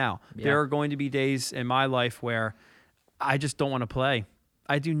mean to you now? Yeah. There are going to be days in my life where I just don't want to play.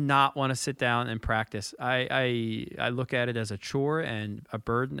 I do not want to sit down and practice. I look at it as a chore and a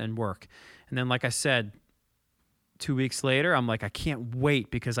burden and work. And then, like I said, 2 weeks later, I'm like, I can't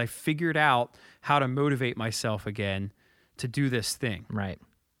wait because I figured out how to motivate myself again to do this thing. Right.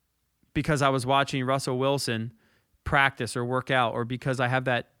 Because I was watching Russell Wilson practice or work out, or because I have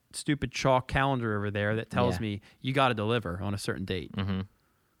that stupid chalk calendar over there that tells me you got to deliver on a certain date. Mm-hmm.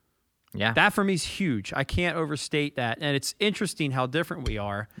 Yeah. That for me is huge. I can't overstate that. And it's interesting how different we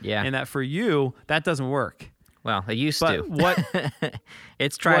are. Yeah. And that for you, that doesn't work. Well, it used but to. What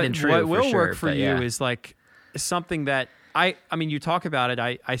it's tried and true. What will sure, work for you is like something that I mean, you talk about it.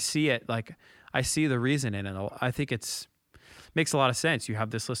 I see it. Like I see the reason in it. I think makes a lot of sense. You have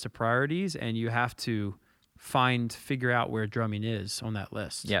this list of priorities and you have to figure out where drumming is on that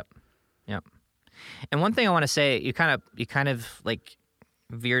list. Yep. And one thing I want to say, you kind of like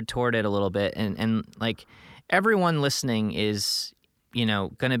veered toward it a little bit, and like everyone listening is,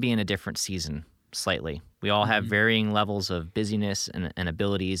 going to be in a different season slightly. We all have varying levels of busyness and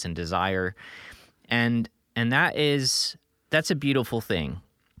abilities and desire, and that's a beautiful thing.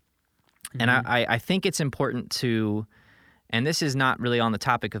 And I think it's important to, and this is not really on the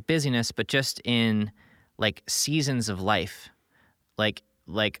topic of busyness, but just in like seasons of life, like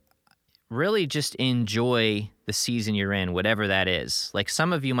really just enjoy the season you're in, whatever that is. Like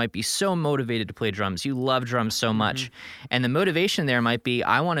some of you might be so motivated to play drums. You love drums so much. And the motivation there might be,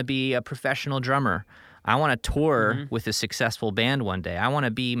 I want to be a professional drummer. I want to tour with a successful band one day. I want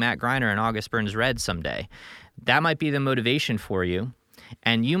to be Matt Greiner and August Burns Red someday. That might be the motivation for you.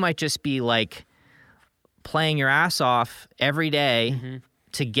 And you might just be like playing your ass off every day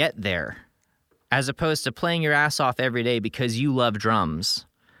to get there, as opposed to playing your ass off every day because you love drums.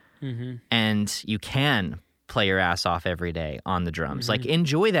 And you can play your ass off every day on the drums. Like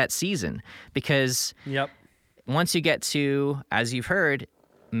enjoy that season, because once you get to, as you've heard,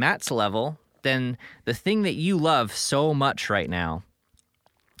 Matt's level, then the thing that you love so much right now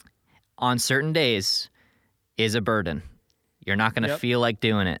on certain days is a burden. You're not going to feel like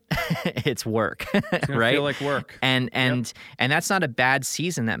doing it. It's work, it's gonna right? Feel like work. And that's not a bad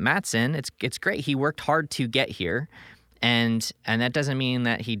season that Matt's in. It's great. He worked hard to get here. And that doesn't mean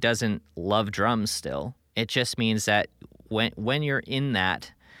that he doesn't love drums still. It just means that when you're in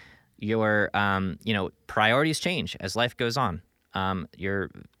that, your priorities change as life goes on.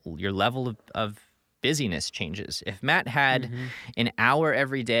 Your level of busyness changes. If Matt had an hour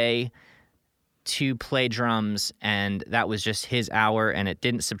every day to play drums, and that was just his hour, and it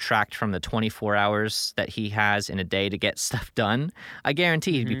didn't subtract from the 24 hours that he has in a day to get stuff done, I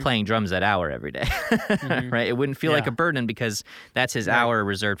guarantee he'd be playing drums that hour every day, right? It wouldn't feel like a burden because that's his hour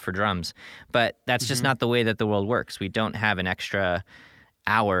reserved for drums. But that's just not the way that the world works. We don't have an extra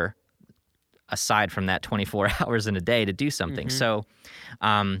hour aside from that 24 hours in a day to do something. So,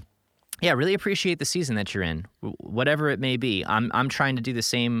 really appreciate the season that you're in, whatever it may be. I'm trying to do the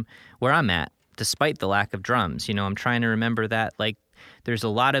same where I'm at, despite the lack of drums. I'm trying to remember that, like, there's a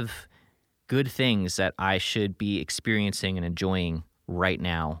lot of good things that I should be experiencing and enjoying right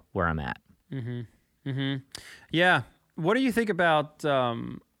now where I'm at. Yeah. What do you think about,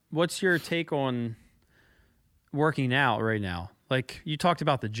 what's your take on working out right now? Like, you talked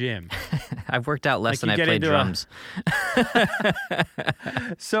about the gym. I've worked out less than I played drums.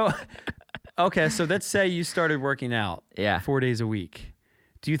 So let's say you started working out 4 days a week.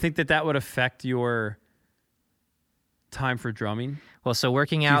 Do you think that would affect your time for drumming? Well, so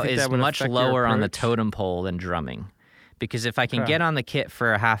working out is much lower on the totem pole than drumming, because if I can get on the kit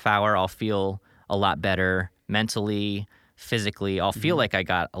for a half hour, I'll feel a lot better mentally, physically. I'll feel like I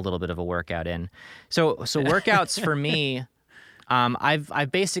got a little bit of a workout in. So workouts for me,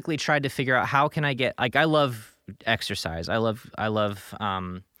 I've basically tried to figure out how can I get, like, I love exercise. I love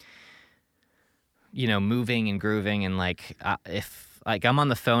moving and grooving, and if I'm on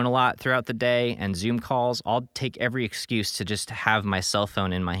the phone a lot throughout the day and Zoom calls, I'll take every excuse to just have my cell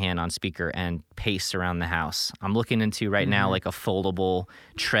phone in my hand on speaker and pace around the house. I'm looking into right now like a foldable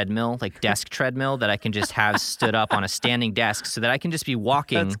treadmill, like desk treadmill that I can just have stood up on a standing desk so that I can just be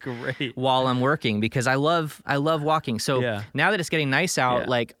walking while I'm working, because I love walking. So now that it's getting nice out,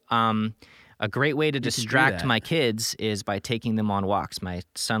 a great way to distract my kids is by taking them on walks. My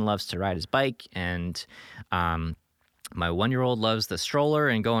son loves to ride his bike, and my 1-year-old loves the stroller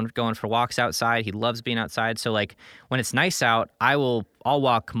and going for walks outside. He loves being outside. So like when it's nice out, I'll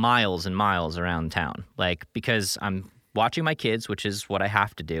walk miles and miles around town, like because I'm watching my kids, which is what I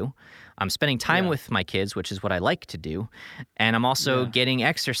have to do. I'm spending time with my kids, which is what I like to do. And I'm also getting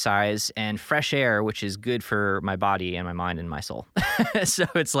exercise and fresh air, which is good for my body and my mind and my soul. So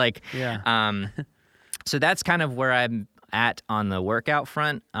it's like, so that's kind of where I'm at on the workout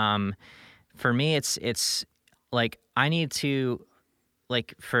front. For me, it's like I need to,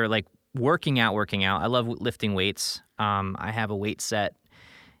 like for like working out. I love lifting weights. I have a weight set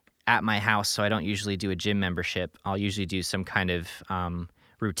at my house, so I don't usually do a gym membership. I'll usually do some kind of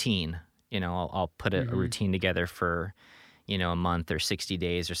routine. You know, I'll put a routine together for, you know, a month or 60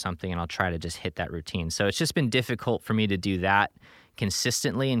 days or something, and I'll try to just hit that routine. So it's just been difficult for me to do that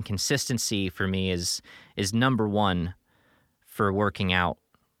consistently, and consistency for me is number one for working out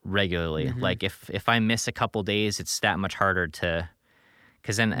regularly. Like if I miss a couple days, it's that much harder to,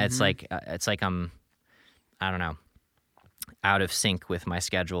 because then it's like I'm, I don't know, out of sync with my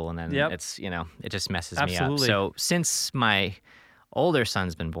schedule, and then it's, you know, it just messes me up. So since my older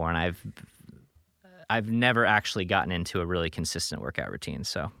son's been born, I've never actually gotten into a really consistent workout routine.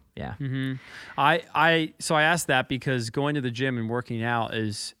 So yeah. I asked that because going to the gym and working out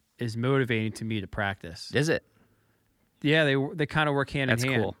is motivating to me to practice. Is it? Yeah, they kind of work hand in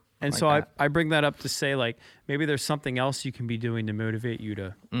hand. Cool. And so I bring that up to say, like, maybe there's something else you can be doing to motivate you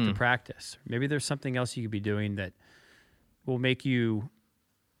to practice. Maybe there's something else you could be doing that will make you,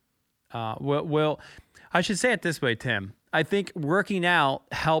 well, I should say it this way, Tim. I think working out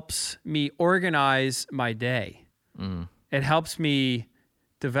helps me organize my day. It helps me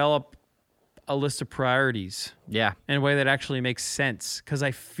develop a list of priorities. Yeah. In a way that actually makes sense, because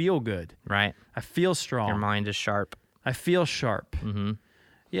I feel good. Right. I feel strong. Your mind is sharp. I feel sharp.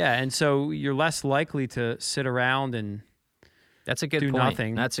 Yeah, and so you're less likely to sit around and That's a good do point.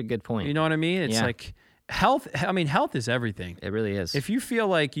 nothing. That's a good point. You know what I mean? It's like health. I mean, health is everything. It really is. If you feel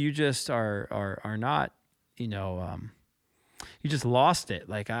like you just are not, you know, you just lost it.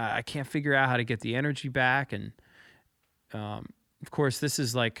 Like I can't figure out how to get the energy back, and of course, this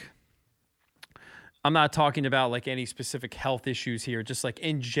is like, I'm not talking about like any specific health issues here. Just like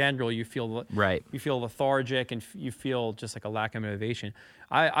in general, you feel you feel lethargic and you feel just like a lack of motivation.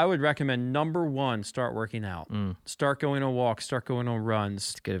 I would recommend, number one, start working out. Start going on walks. Start going on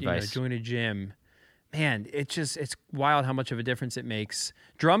runs. That's good advice. Join a gym. Man, it's wild how much of a difference it makes.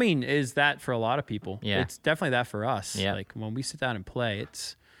 Drumming is that for a lot of people. Yeah, it's definitely that for us. Yeah, like when we sit down and play,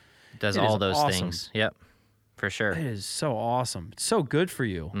 it does all those awesome. things. Yep, for sure. It is so awesome. It's so good for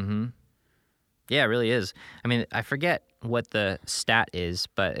you. Yeah, it really is. I mean, I forget what the stat is,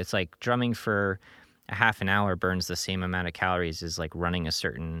 but it's like drumming for a half an hour burns the same amount of calories as like running a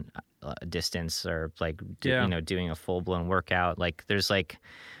certain distance, or like you know, doing a full blown workout. Like there's like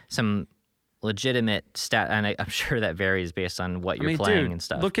some legitimate stat, and I'm sure that varies based on what you're playing and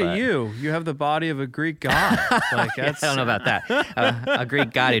stuff. Look at you. You have the body of a Greek god. Like I don't know about that. A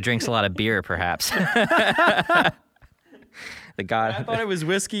Greek god who drinks a lot of beer, perhaps. The god. I thought it was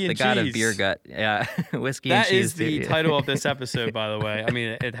whiskey and cheese. The god of beer gut. Yeah, whiskey and cheese. That is the title of this episode, by the way. I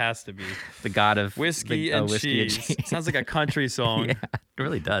mean, it has to be. The god of whiskey and cheese. Sounds like a country song. Yeah, it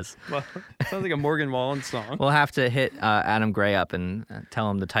really does. Well, sounds like a Morgan Wallen song. We'll have to hit Adam Gray up and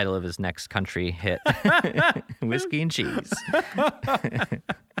tell him the title of his next country hit. Whiskey and cheese.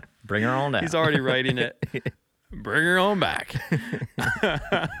 Bring her on down. He's already writing it. Bring her on back.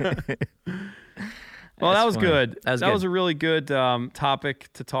 Well, that was good. That was a really good topic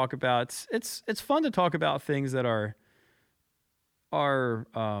to talk about. It's fun to talk about things that are I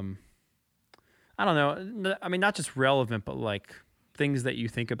don't know. I mean, not just relevant, but like things that you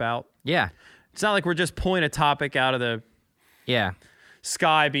think about. Yeah. It's not like we're just pulling a topic out of the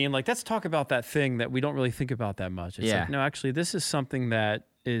sky, being like, let's talk about that thing that we don't really think about that much. It's like, no, actually, this is something that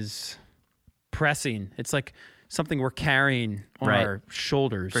is pressing. It's like something we're carrying on our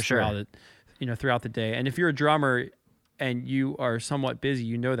shoulders throughout the day. And if you're a drummer and you are somewhat busy,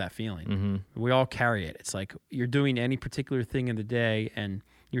 you know that feeling. We all carry it. It's like you're doing any particular thing in the day and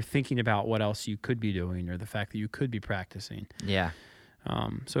you're thinking about what else you could be doing, or the fact that you could be practicing. Yeah.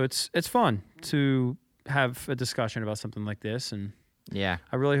 So it's fun to have a discussion about something like this. And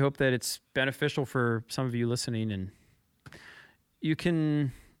I really hope that it's beneficial for some of you listening, and you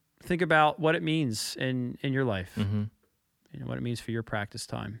can think about what it means in your life. What it means for your practice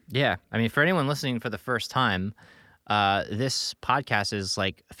time. Yeah. I mean, for anyone listening for the first time, this podcast is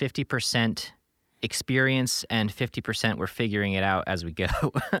like 50% experience and 50% we're figuring it out as we go.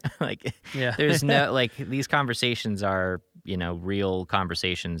 Like, there's no, like, these conversations are, real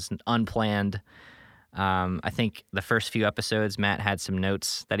conversations, unplanned. I think the first few episodes, Matt had some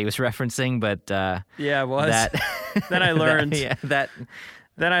notes that he was referencing, but it was. Then I learned.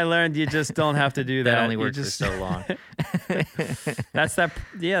 Then I learned you just don't have to do that. That only works for so long. That's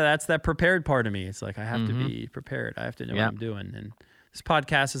that prepared part of me. It's like I have to be prepared. I have to know what I'm doing. And this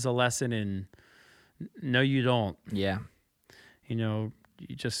podcast is a lesson in no, you don't. Yeah. You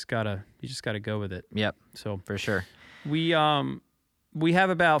just gotta go with it. Yep. So for sure. We have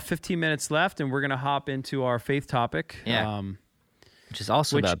about 15 minutes left, and we're gonna hop into our faith topic. Yeah. Which is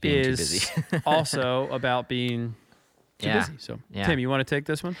also about being too busy. Also about being too busy. So Tim, you want to take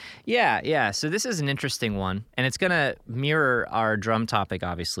this one? Yeah. So this is an interesting one, and it's gonna mirror our drum topic,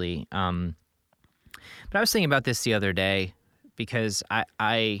 obviously. But I was thinking about this the other day because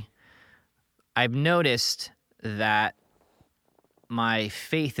I've noticed that my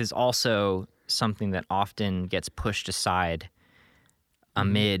faith is also something that often gets pushed aside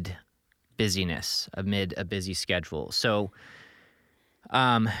amid busyness, amid a busy schedule. So,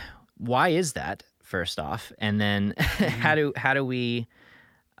 why is that? First off, and then how do we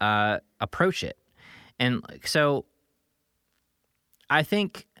approach it? And so, I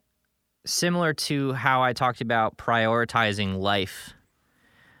think similar to how I talked about prioritizing life.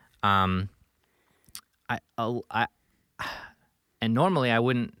 And normally I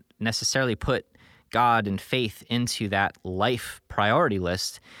wouldn't necessarily put God and faith into that life priority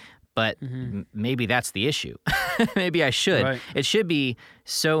list, but maybe that's the issue. Maybe I should. Right. It should be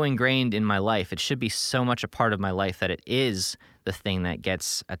so ingrained in my life. It should be so much a part of my life that it is the thing that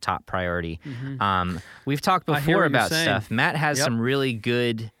gets a top priority. We've talked before about stuff. Matt has some really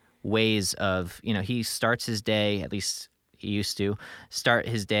good ways of, he starts his day, at least he used to start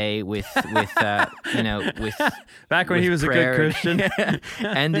his day with back when he was prayer. A good Christian.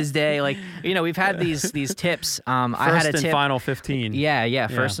 End his day we've had these tips. I had a tip. And final 15. Yeah.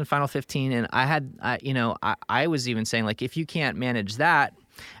 First and final 15, and I was even saying, like, if you can't manage that,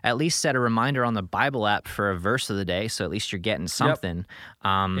 at least set a reminder on the Bible app for a verse of the day, so at least you're getting something.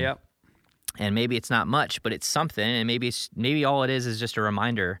 Yep. And maybe it's not much, but it's something, and maybe all it is just a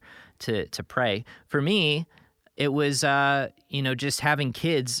reminder to pray. For me, it was, just having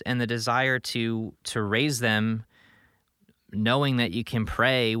kids and the desire to raise them knowing that you can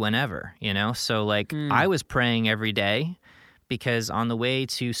pray whenever, So, I was praying every day because on the way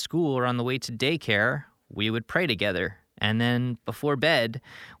to school or on the way to daycare, we would pray together. And then before bed,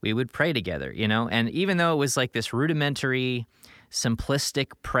 we would pray together, And even though it was like this rudimentary,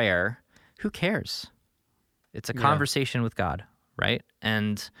 simplistic prayer, who cares? It's a conversation with God, right?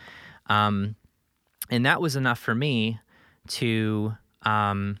 And that was enough for me to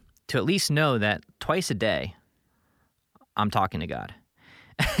at least know that twice a day I'm talking to God.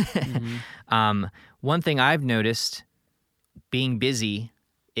 One thing I've noticed being busy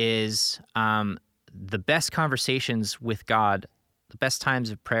is the best conversations with God, the best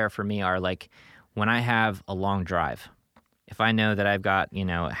times of prayer for me are like when I have a long drive. If I know that I've got,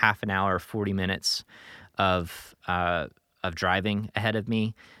 half an hour, 40 minutes of driving ahead of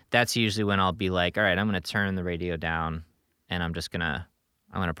me, that's usually when I'll be like, all right, I'm going to turn the radio down and I'm going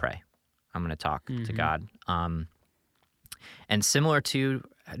to pray. I'm going to talk to God. And similar to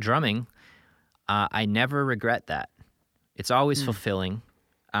drumming, I never regret that. It's always fulfilling.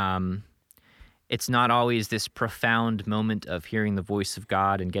 It's not always this profound moment of hearing the voice of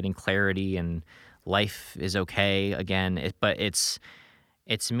God and getting clarity and life is okay again. But it's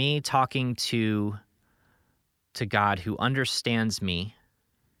me talking to God who understands me,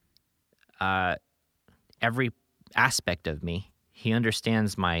 every aspect of me. He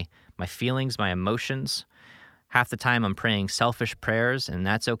understands my feelings, my emotions. Half the time I'm praying selfish prayers, and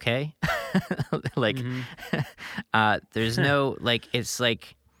that's okay. There's no it's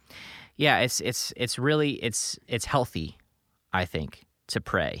it's healthy, I think, to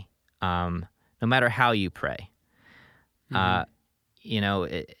pray, no matter how you pray.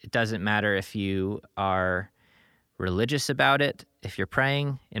 It doesn't matter if you are religious about it. If you're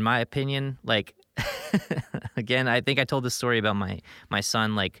praying, in my opinion, again, I think I told this story about my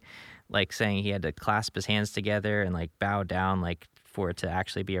son, saying he had to clasp his hands together and bow down, for it to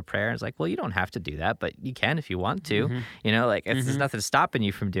actually be a prayer. It's like, well, you don't have to do that, but you can if you want to. There's nothing stopping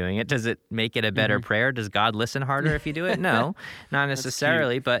you from doing it. Does it make it a better prayer? Does God listen harder if you do it? No, not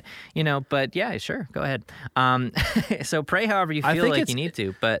necessarily. But yeah, sure, go ahead. So pray however you feel like you need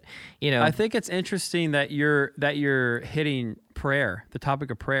to. But I think it's interesting that you're hitting prayer, the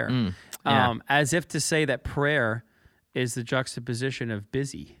topic of prayer, as if to say that prayer is the juxtaposition of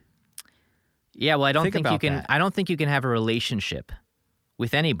busy. Yeah, well, I don't think you can. That. I don't think you can have a relationship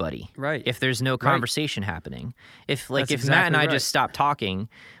with anybody, right? If there's no conversation happening. If That's if exactly Matt and I right. just stopped talking,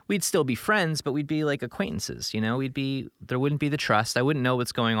 we'd still be friends, but we'd be like acquaintances. You know, there wouldn't be the trust. I wouldn't know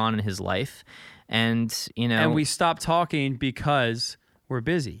what's going on in his life, and and we stopped talking because we're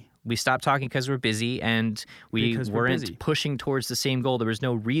busy. We stopped talking because we're busy, and we weren't pushing towards the same goal. There was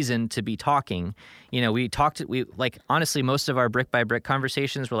no reason to be talking. You know, honestly, most of our brick by brick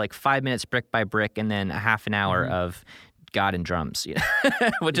conversations were like 5 minutes brick by brick, and then a half an hour of God and drums, you know?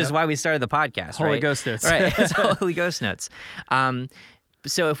 Which is why we started the podcast, Holy right? Ghost notes. Right, it's Holy Ghost notes.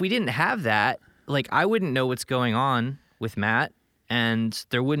 So if we didn't have that, like, I wouldn't know what's going on with Matt, and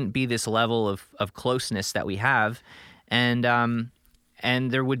there wouldn't be this level of closeness that we have, and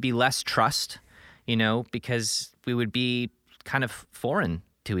there would be less trust, you know, because we would be kind of foreign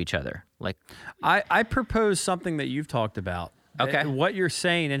to each other. Like, I propose something that you've talked about. Okay. What you're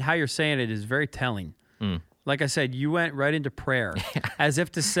saying and how you're saying it is very telling. Like I said, you went right into prayer, as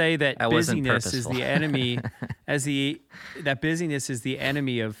if to say that busyness is the enemy, that busyness is the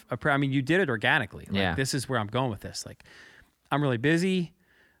enemy of prayer. I mean, you did it organically. Like, this is where I'm going with this. Like, I'm really busy.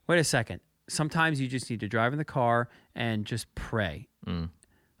 Wait a second. Sometimes you just need to drive in the car and just pray.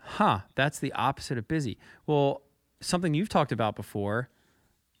 That's the opposite of busy. Well, something you've talked about before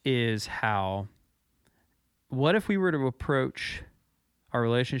is what if we were to approach our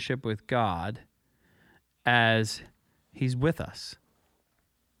relationship with God as he's with us?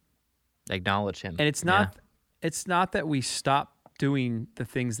 Acknowledge him. And it's not that we stop doing the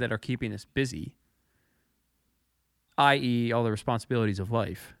things that are keeping us busy, i.e. all the responsibilities of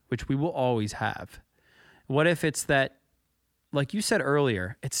life, which we will always have. What if it's that, like you said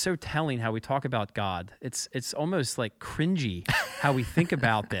earlier, it's so telling how we talk about God. It's almost like cringy how we think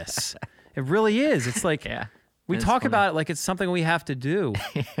about this. It really is. It's like we talk about it like it's something we have to do.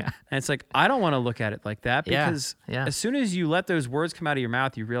 And it's like, I don't want to look at it like that, because as soon as you let those words come out of your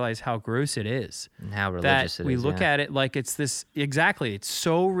mouth, you realize how gross it is. And how religious that it is. We look at it like it's this, exactly. It's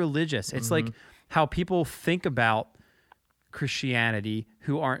so religious. It's like how people think about Christianity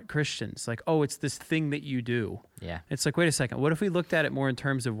who aren't Christians. Like, oh, it's this thing that you do. Yeah. It's like, wait a second. What if we looked at it more in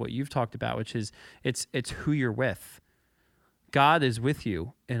terms of what you've talked about, which is it's who you're with. God is with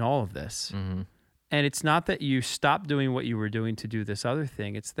you in all of this. And it's not that you stop doing what you were doing to do this other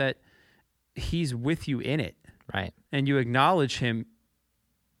thing. It's that he's with you in it. Right. And you acknowledge him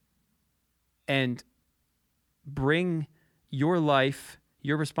and bring your life,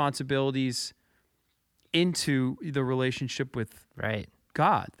 your responsibilities into the relationship with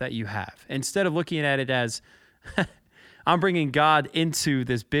God that you have. Instead of looking at it as, I'm bringing God into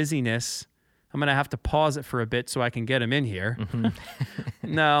this busyness, I'm going to have to pause it for a bit so I can get him in here.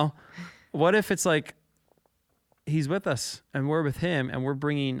 No. What if it's like he's with us and we're with him and we're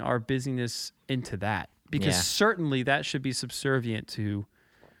bringing our busyness into that? Because certainly that should be subservient to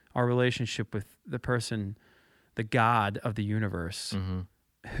our relationship with the person, the God of the universe,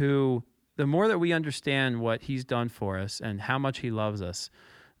 who, the more that we understand what he's done for us and how much he loves us,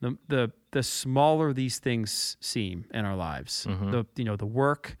 the smaller these things seem in our lives. The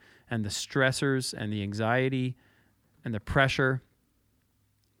work and the stressors and the anxiety and the pressure.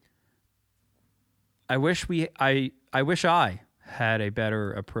 I wish I had a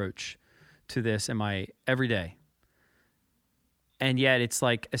better approach to this in my everyday. And yet it's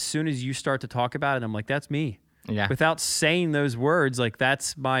like, as soon as you start to talk about it, I'm like, that's me. Yeah. Without saying those words, like,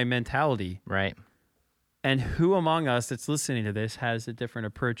 that's my mentality. Right. And who among us that's listening to this has a different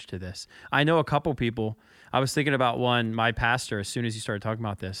approach to this? I know a couple people. I was thinking about one, my pastor, as soon as he started talking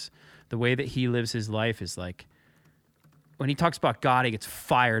about this, the way that he lives his life is like, when he talks about God, he gets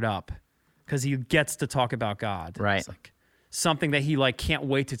fired up because he gets to talk about God. Right. It's like something that he like can't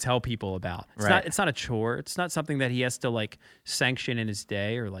wait to tell people about. It's not a chore. It's not something that he has to like sanction in his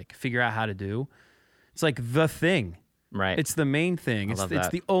day or like figure out how to do. It's like the thing. Right. It's the main thing. It's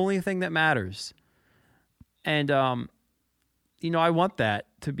the only thing that matters. And I want that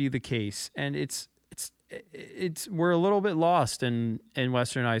to be the case. And it's we're a little bit lost in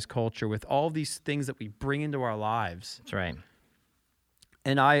westernized culture with all these things that we bring into our lives. That's right.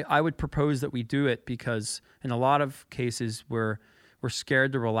 And I would propose that we do it because in a lot of cases we're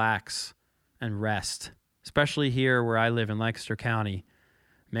scared to relax and rest, especially here where I live in Lancaster County.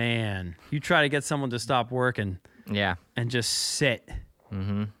 Man, you try to get someone to stop working and just sit.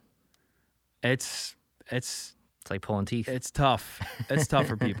 It's like pulling teeth. It's tough. It's tough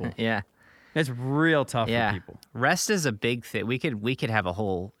for people. Yeah. It's real tough for people. Rest is a big thing. We could have a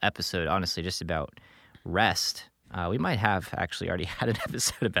whole episode, honestly, just about rest. We might have actually already had an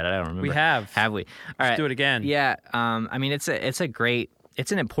episode about it. I don't remember. We have. Have we? Let's do it again. Yeah. I mean, it's a great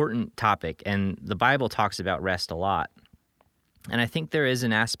it's an important topic, and the Bible talks about rest a lot. And I think there is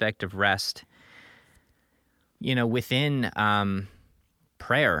an aspect of rest, within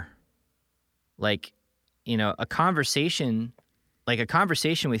prayer. Like, a conversation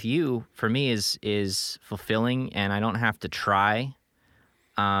with you, for me, is fulfilling, and I don't have to try.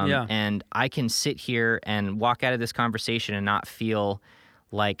 And I can sit here and walk out of this conversation and not feel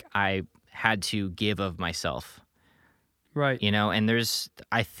like I had to give of myself. Right. And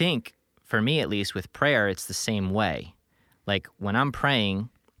I think, for me at least, with prayer, it's the same way. Like, when I'm praying,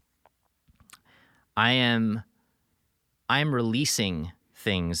 I'm releasing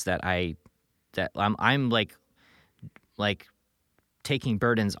things that I'm like taking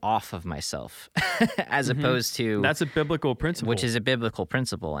burdens off of myself, as opposed to, that's a biblical principle, which is a biblical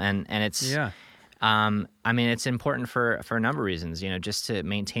principle, and it's it's important for a number of reasons. Just to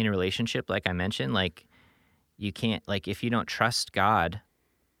maintain a relationship, like I mentioned, like you can't, like, if you don't trust God,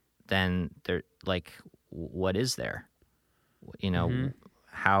 then what is there?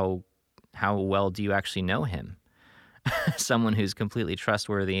 How well do you actually know him? Someone who's completely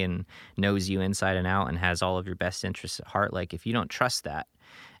trustworthy and knows you inside and out and has all of your best interests at heart. Like, if you don't trust that,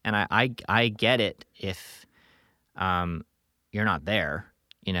 and I get it if you're not there,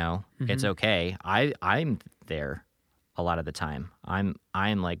 it's okay. I'm there a lot of the time. I'm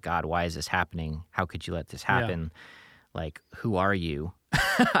like, God, why is this happening? How could you let this happen? Like, who are you?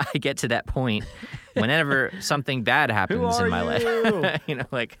 I get to that point whenever something bad happens in my life.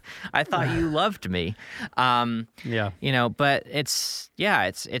 Like, I thought you loved me. But it's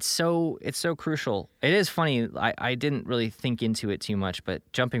so crucial. It is funny. I didn't really think into it too much, but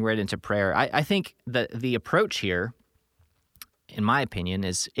jumping right into prayer, I think the approach here, in my opinion,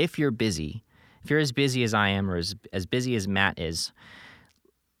 is if you're as busy as I am, or as busy as Matt is,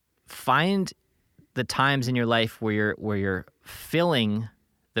 find the times in your life where you're filling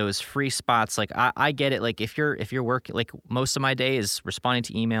those free spots. Like, I get it. Like, if you're working, like, most of my day is responding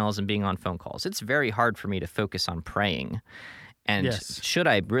to emails and being on phone calls. It's very hard for me to focus on praying. And should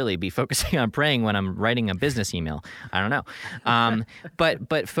I really be focusing on praying when I'm writing a business email? I don't know.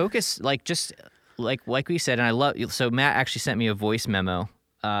 But focus, like, just like we said, and I love, so Matt actually sent me a voice memo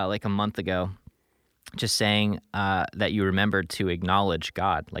like a month ago, just saying that you remembered to acknowledge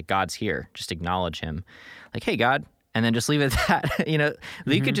God. Like, God's here. Just acknowledge him. Like, hey, God. And then just leave it at that.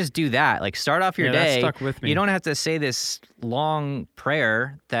 You could just do that. Like, start off your day. That stuck with me. You don't have to say this long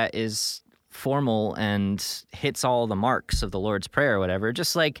prayer that is formal and hits all the marks of the Lord's Prayer or whatever.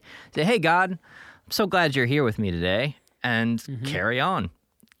 Just like, say, hey, God, I'm so glad you're here with me today, and carry on.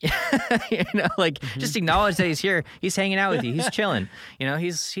 Just acknowledge that he's here. He's hanging out with you. He's chilling.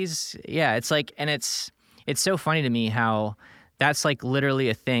 It's like, and it's so funny to me how that's like literally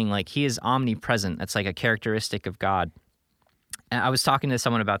a thing. Like, he is omnipresent. That's like a characteristic of God. And I was talking to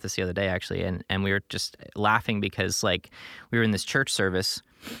someone about this the other day, actually, and we were just laughing because, like, we were in this church service.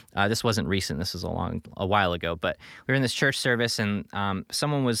 This wasn't recent. This was a while ago. But we were in this church service, and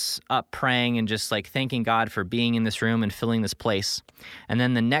someone was up praying and just, like, thanking God for being in this room and filling this place. And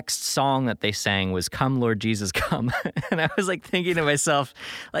then the next song that they sang was "Come, Lord Jesus, Come." And I was, like, thinking to myself,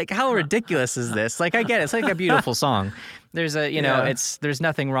 like, how ridiculous is this? Like, I get it. It's like a beautiful song. There's there's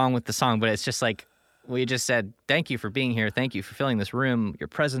nothing wrong with the song, but it's just like, we just said, thank you for being here. Thank you for filling this room. Your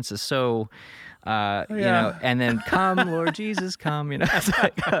presence is so, and then come, Lord Jesus, come, It's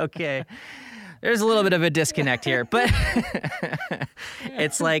like, okay, there's a little bit of a disconnect here, but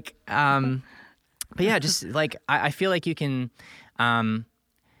it's like, but yeah, just like, I feel like you can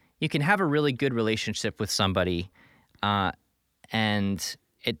have a really good relationship with somebody, and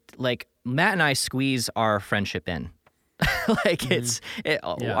it, like, Matt and I squeeze our friendship in. Like,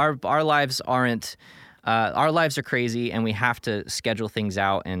 our lives aren't, our lives are crazy, and we have to schedule things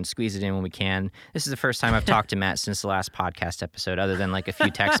out and squeeze it in when we can. This is the first time I've talked to Matt since the last podcast episode, other than, like, a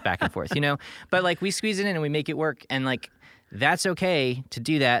few texts back and forth, but, like, we squeeze it in and we make it work. And, like, that's okay to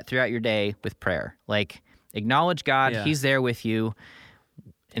do that throughout your day with prayer. Like, acknowledge God. Yeah. He's there with you.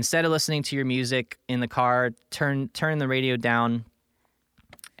 Instead of listening to your music in the car, turn the radio down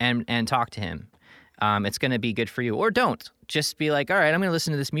and talk to him. It's going to be good for you. Or don't. Just be like, all right, I'm going to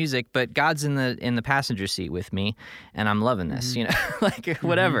listen to this music, but God's in the passenger seat with me, and I'm loving this, like,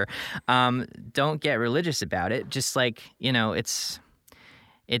 whatever. Don't get religious about it. Just, like, it's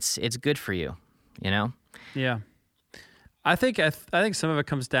good for you, Yeah. I think some of it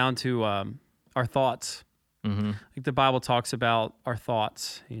comes down to our thoughts. Like, the Bible talks about our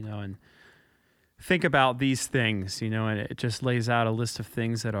thoughts, and think about these things, and it just lays out a list of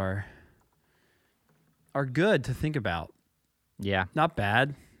things that are good to think about. Yeah. Not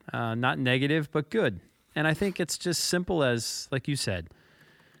bad, not negative, but good. And I think it's just simple as, like you said,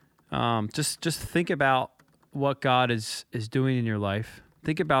 Just think about what God is doing in your life.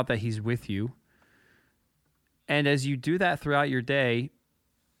 Think about that He's with you. And as you do that throughout your day,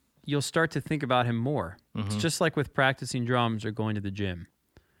 you'll start to think about Him more. It's just like with practicing drums or going to the gym.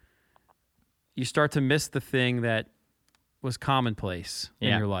 You start to miss the thing that was commonplace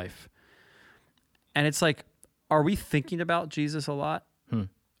in your life. And it's like, are we thinking about Jesus a lot?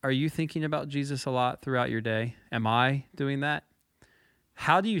 Are you thinking about Jesus a lot throughout your day? Am I doing that?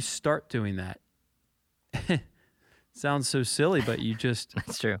 How do you start doing that? Sounds so silly, but you just...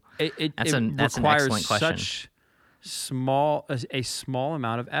 That's true. That's an excellent question. Such a small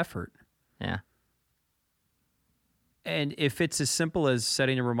amount of effort. Yeah. And if it's as simple as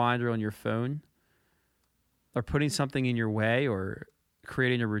setting a reminder on your phone or putting something in your way or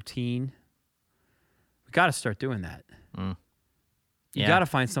creating a routine, we got to start doing that. You got to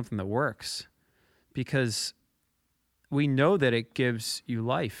find something that works, because we know that it gives you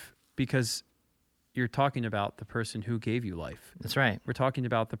life, because you're talking about the person who gave you life. That's right. We're talking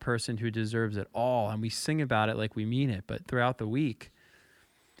about the person who deserves it all, and we sing about it like we mean it, but throughout the week,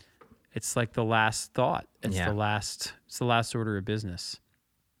 it's like the last thought. It's the last order of business.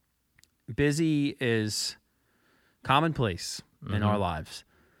 Busy is commonplace in our lives.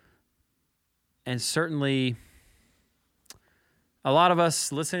 And certainly a lot of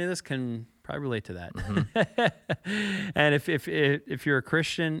us listening to this can probably relate to that. And if you're a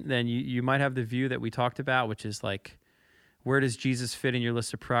Christian, then you might have the view that we talked about, which is like, where does Jesus fit in your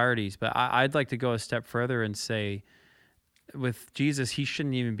list of priorities? But I'd like to go a step further and say, with Jesus, He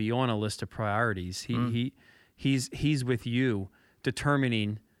shouldn't even be on a list of priorities. He's with you,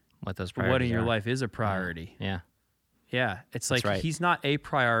 determining what in your life is a priority. Yeah. It's like He's not a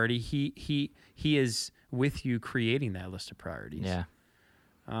priority. He is with you, creating that list of priorities. Yeah.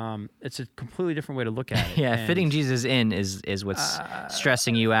 It's a completely different way to look at it. And fitting Jesus in is what's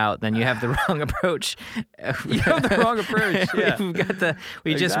stressing you out. Then you have the wrong approach. You have the wrong approach. Yeah.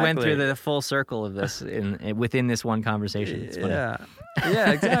 We just went through the full circle of this within this one conversation. It's funny.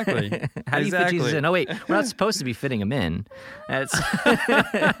 Yeah, exactly. How do you fit Jesus in? Oh wait, we're not supposed to be fitting Him in. That's.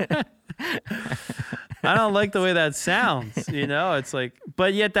 I don't like the way that sounds. It's like,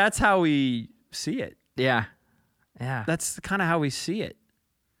 but yet that's how we see it. Yeah. That's kind of how we see it.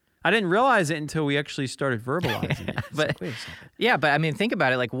 I didn't realize it until we actually started verbalizing it. But wait a second. But I mean, think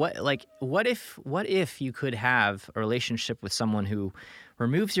about it. What if you could have a relationship with someone who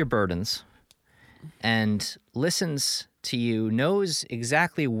removes your burdens and listens to you, knows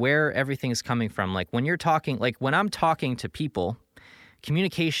exactly where everything is coming from? Like when I'm talking to people,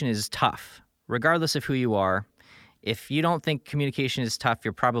 communication is tough, regardless of who you are. If you don't think communication is tough,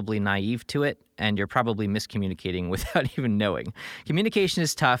 you're probably naive to it, and you're probably miscommunicating without even knowing. Communication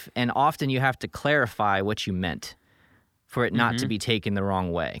is tough, and often you have to clarify what you meant for it not to be taken the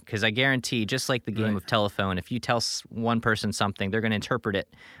wrong way. Because I guarantee, just like the game of telephone, if you tell one person something, they're going to interpret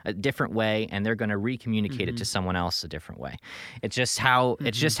it a different way, and they're going to re-communicate it to someone else a different way. It's just how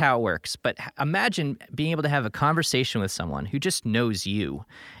it works. But imagine being able to have a conversation with someone who just knows you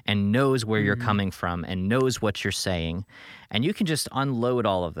and knows where you're coming from and knows what you're saying, and you can just unload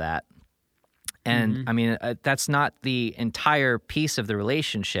all of that. And I mean, that's not the entire piece of the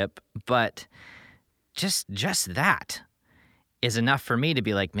relationship, but just that is enough for me to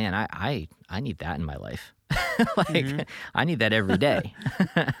be like, man, I need that in my life. I need that every day.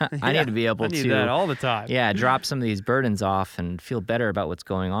 I need to be able to... I need that all the time. Yeah, drop some of these burdens off and feel better about what's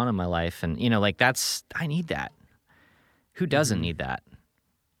going on in my life. And, I need that. Who doesn't need that?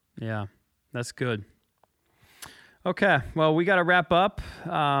 Yeah, that's good. Okay, well, we got to wrap up.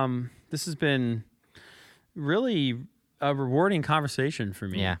 This has been really a rewarding conversation for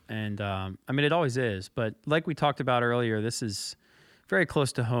me. Yeah. And it always is. But like we talked about earlier, this is very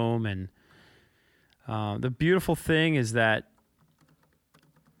close to home. And the beautiful thing is that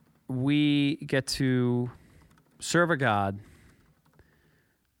we get to serve a God.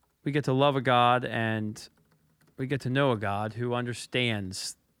 We get to love a God, and we get to know a God who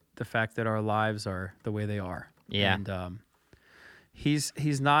understands the fact that our lives are the way they are. Yeah. And he's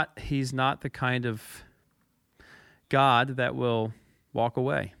not the kind of God that will walk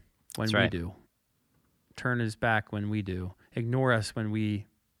away when we do, turn his back when we do, ignore us when we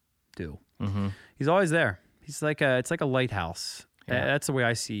do. He's always there. It's like a lighthouse. Yeah. That's the way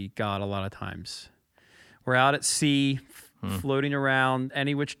I see God a lot of times. We're out at sea, floating around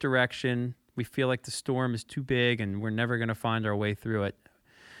any which direction. We feel like the storm is too big and we're never going to find our way through it.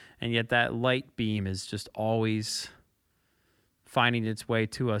 And yet that light beam is just always finding its way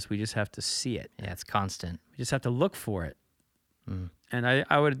to us. We just have to see it. Yeah, it's constant. We just have to look for it. And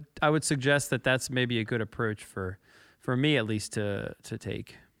I would suggest that that's maybe a good approach for me at least to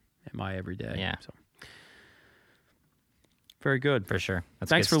take. my everyday. Yeah. So. Very good. For sure.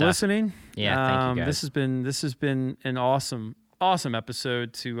 Thanks for listening. Yeah, thank you guys. This has been an awesome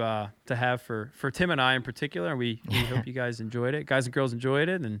episode to have for Tim and I in particular. We hope you guys enjoyed it. Guys and girls enjoyed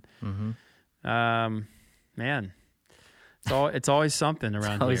it, and man, it's always something around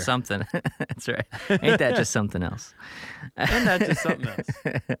here. It's always something. That's right. Ain't that just something else? Ain't that just something else?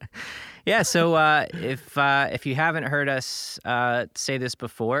 Yeah. So if you haven't heard us say this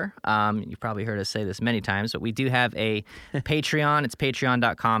before, you probably heard us say this many times, but we do have a Patreon. It's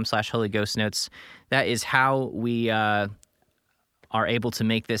patreon.com/HolyGhostNotes. That is how we are able to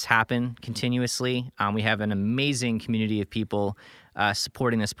make this happen continuously. We have an amazing community of people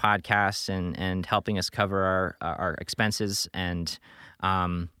supporting this podcast and helping us cover our expenses, and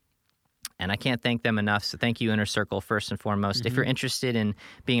I can't thank them enough. So thank you, Inner Circle, first and foremost. If you're interested in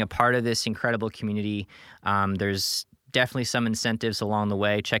being a part of this incredible community, there's definitely some incentives along the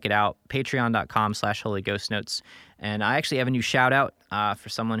way. Check it out, patreon.com/HolyGhostNotes. And I actually have a new shout out for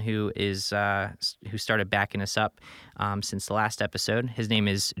someone who started backing us up since the last episode. His name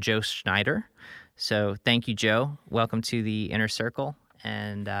is Joe Schneider. So thank you, Joe. Welcome to the Inner Circle,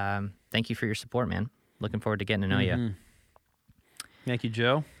 and thank you for your support, man. Looking forward to getting to know you. Thank you,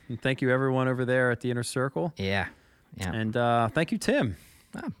 Joe, and thank you everyone over there at the Inner Circle. Yeah. And thank you, Tim.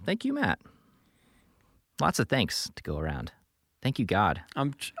 Oh, thank you, Matt. Lots of thanks to go around. Thank you, God.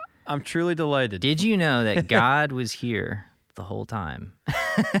 I'm truly delighted. Did you know that God was here the whole time?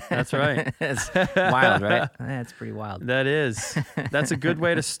 That's right. It's wild, right? That's pretty wild. That is. That's a good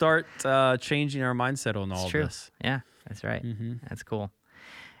way to start changing our mindset on all of this. Yeah, that's right. That's cool.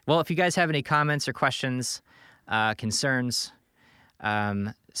 Well, if you guys have any comments or questions, concerns,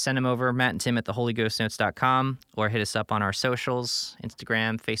 send them over, Matt and Tim at theholyghostnotes.com, or hit us up on our socials,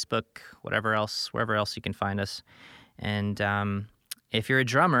 Instagram, Facebook, wherever else you can find us. And if you're a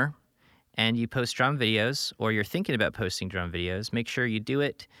drummer and you post drum videos, or you're thinking about posting drum videos, make sure you do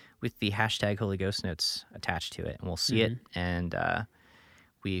it with the hashtag Holy Ghost Notes attached to it, and we'll see it. And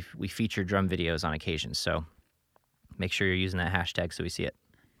we feature drum videos on occasion, so make sure you're using that hashtag so we see it.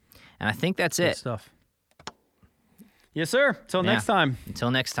 And I think that's Good it. Stuff. Yes, sir. Until next time.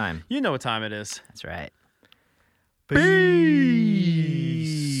 Until next time. You know what time it is. That's right. Peace.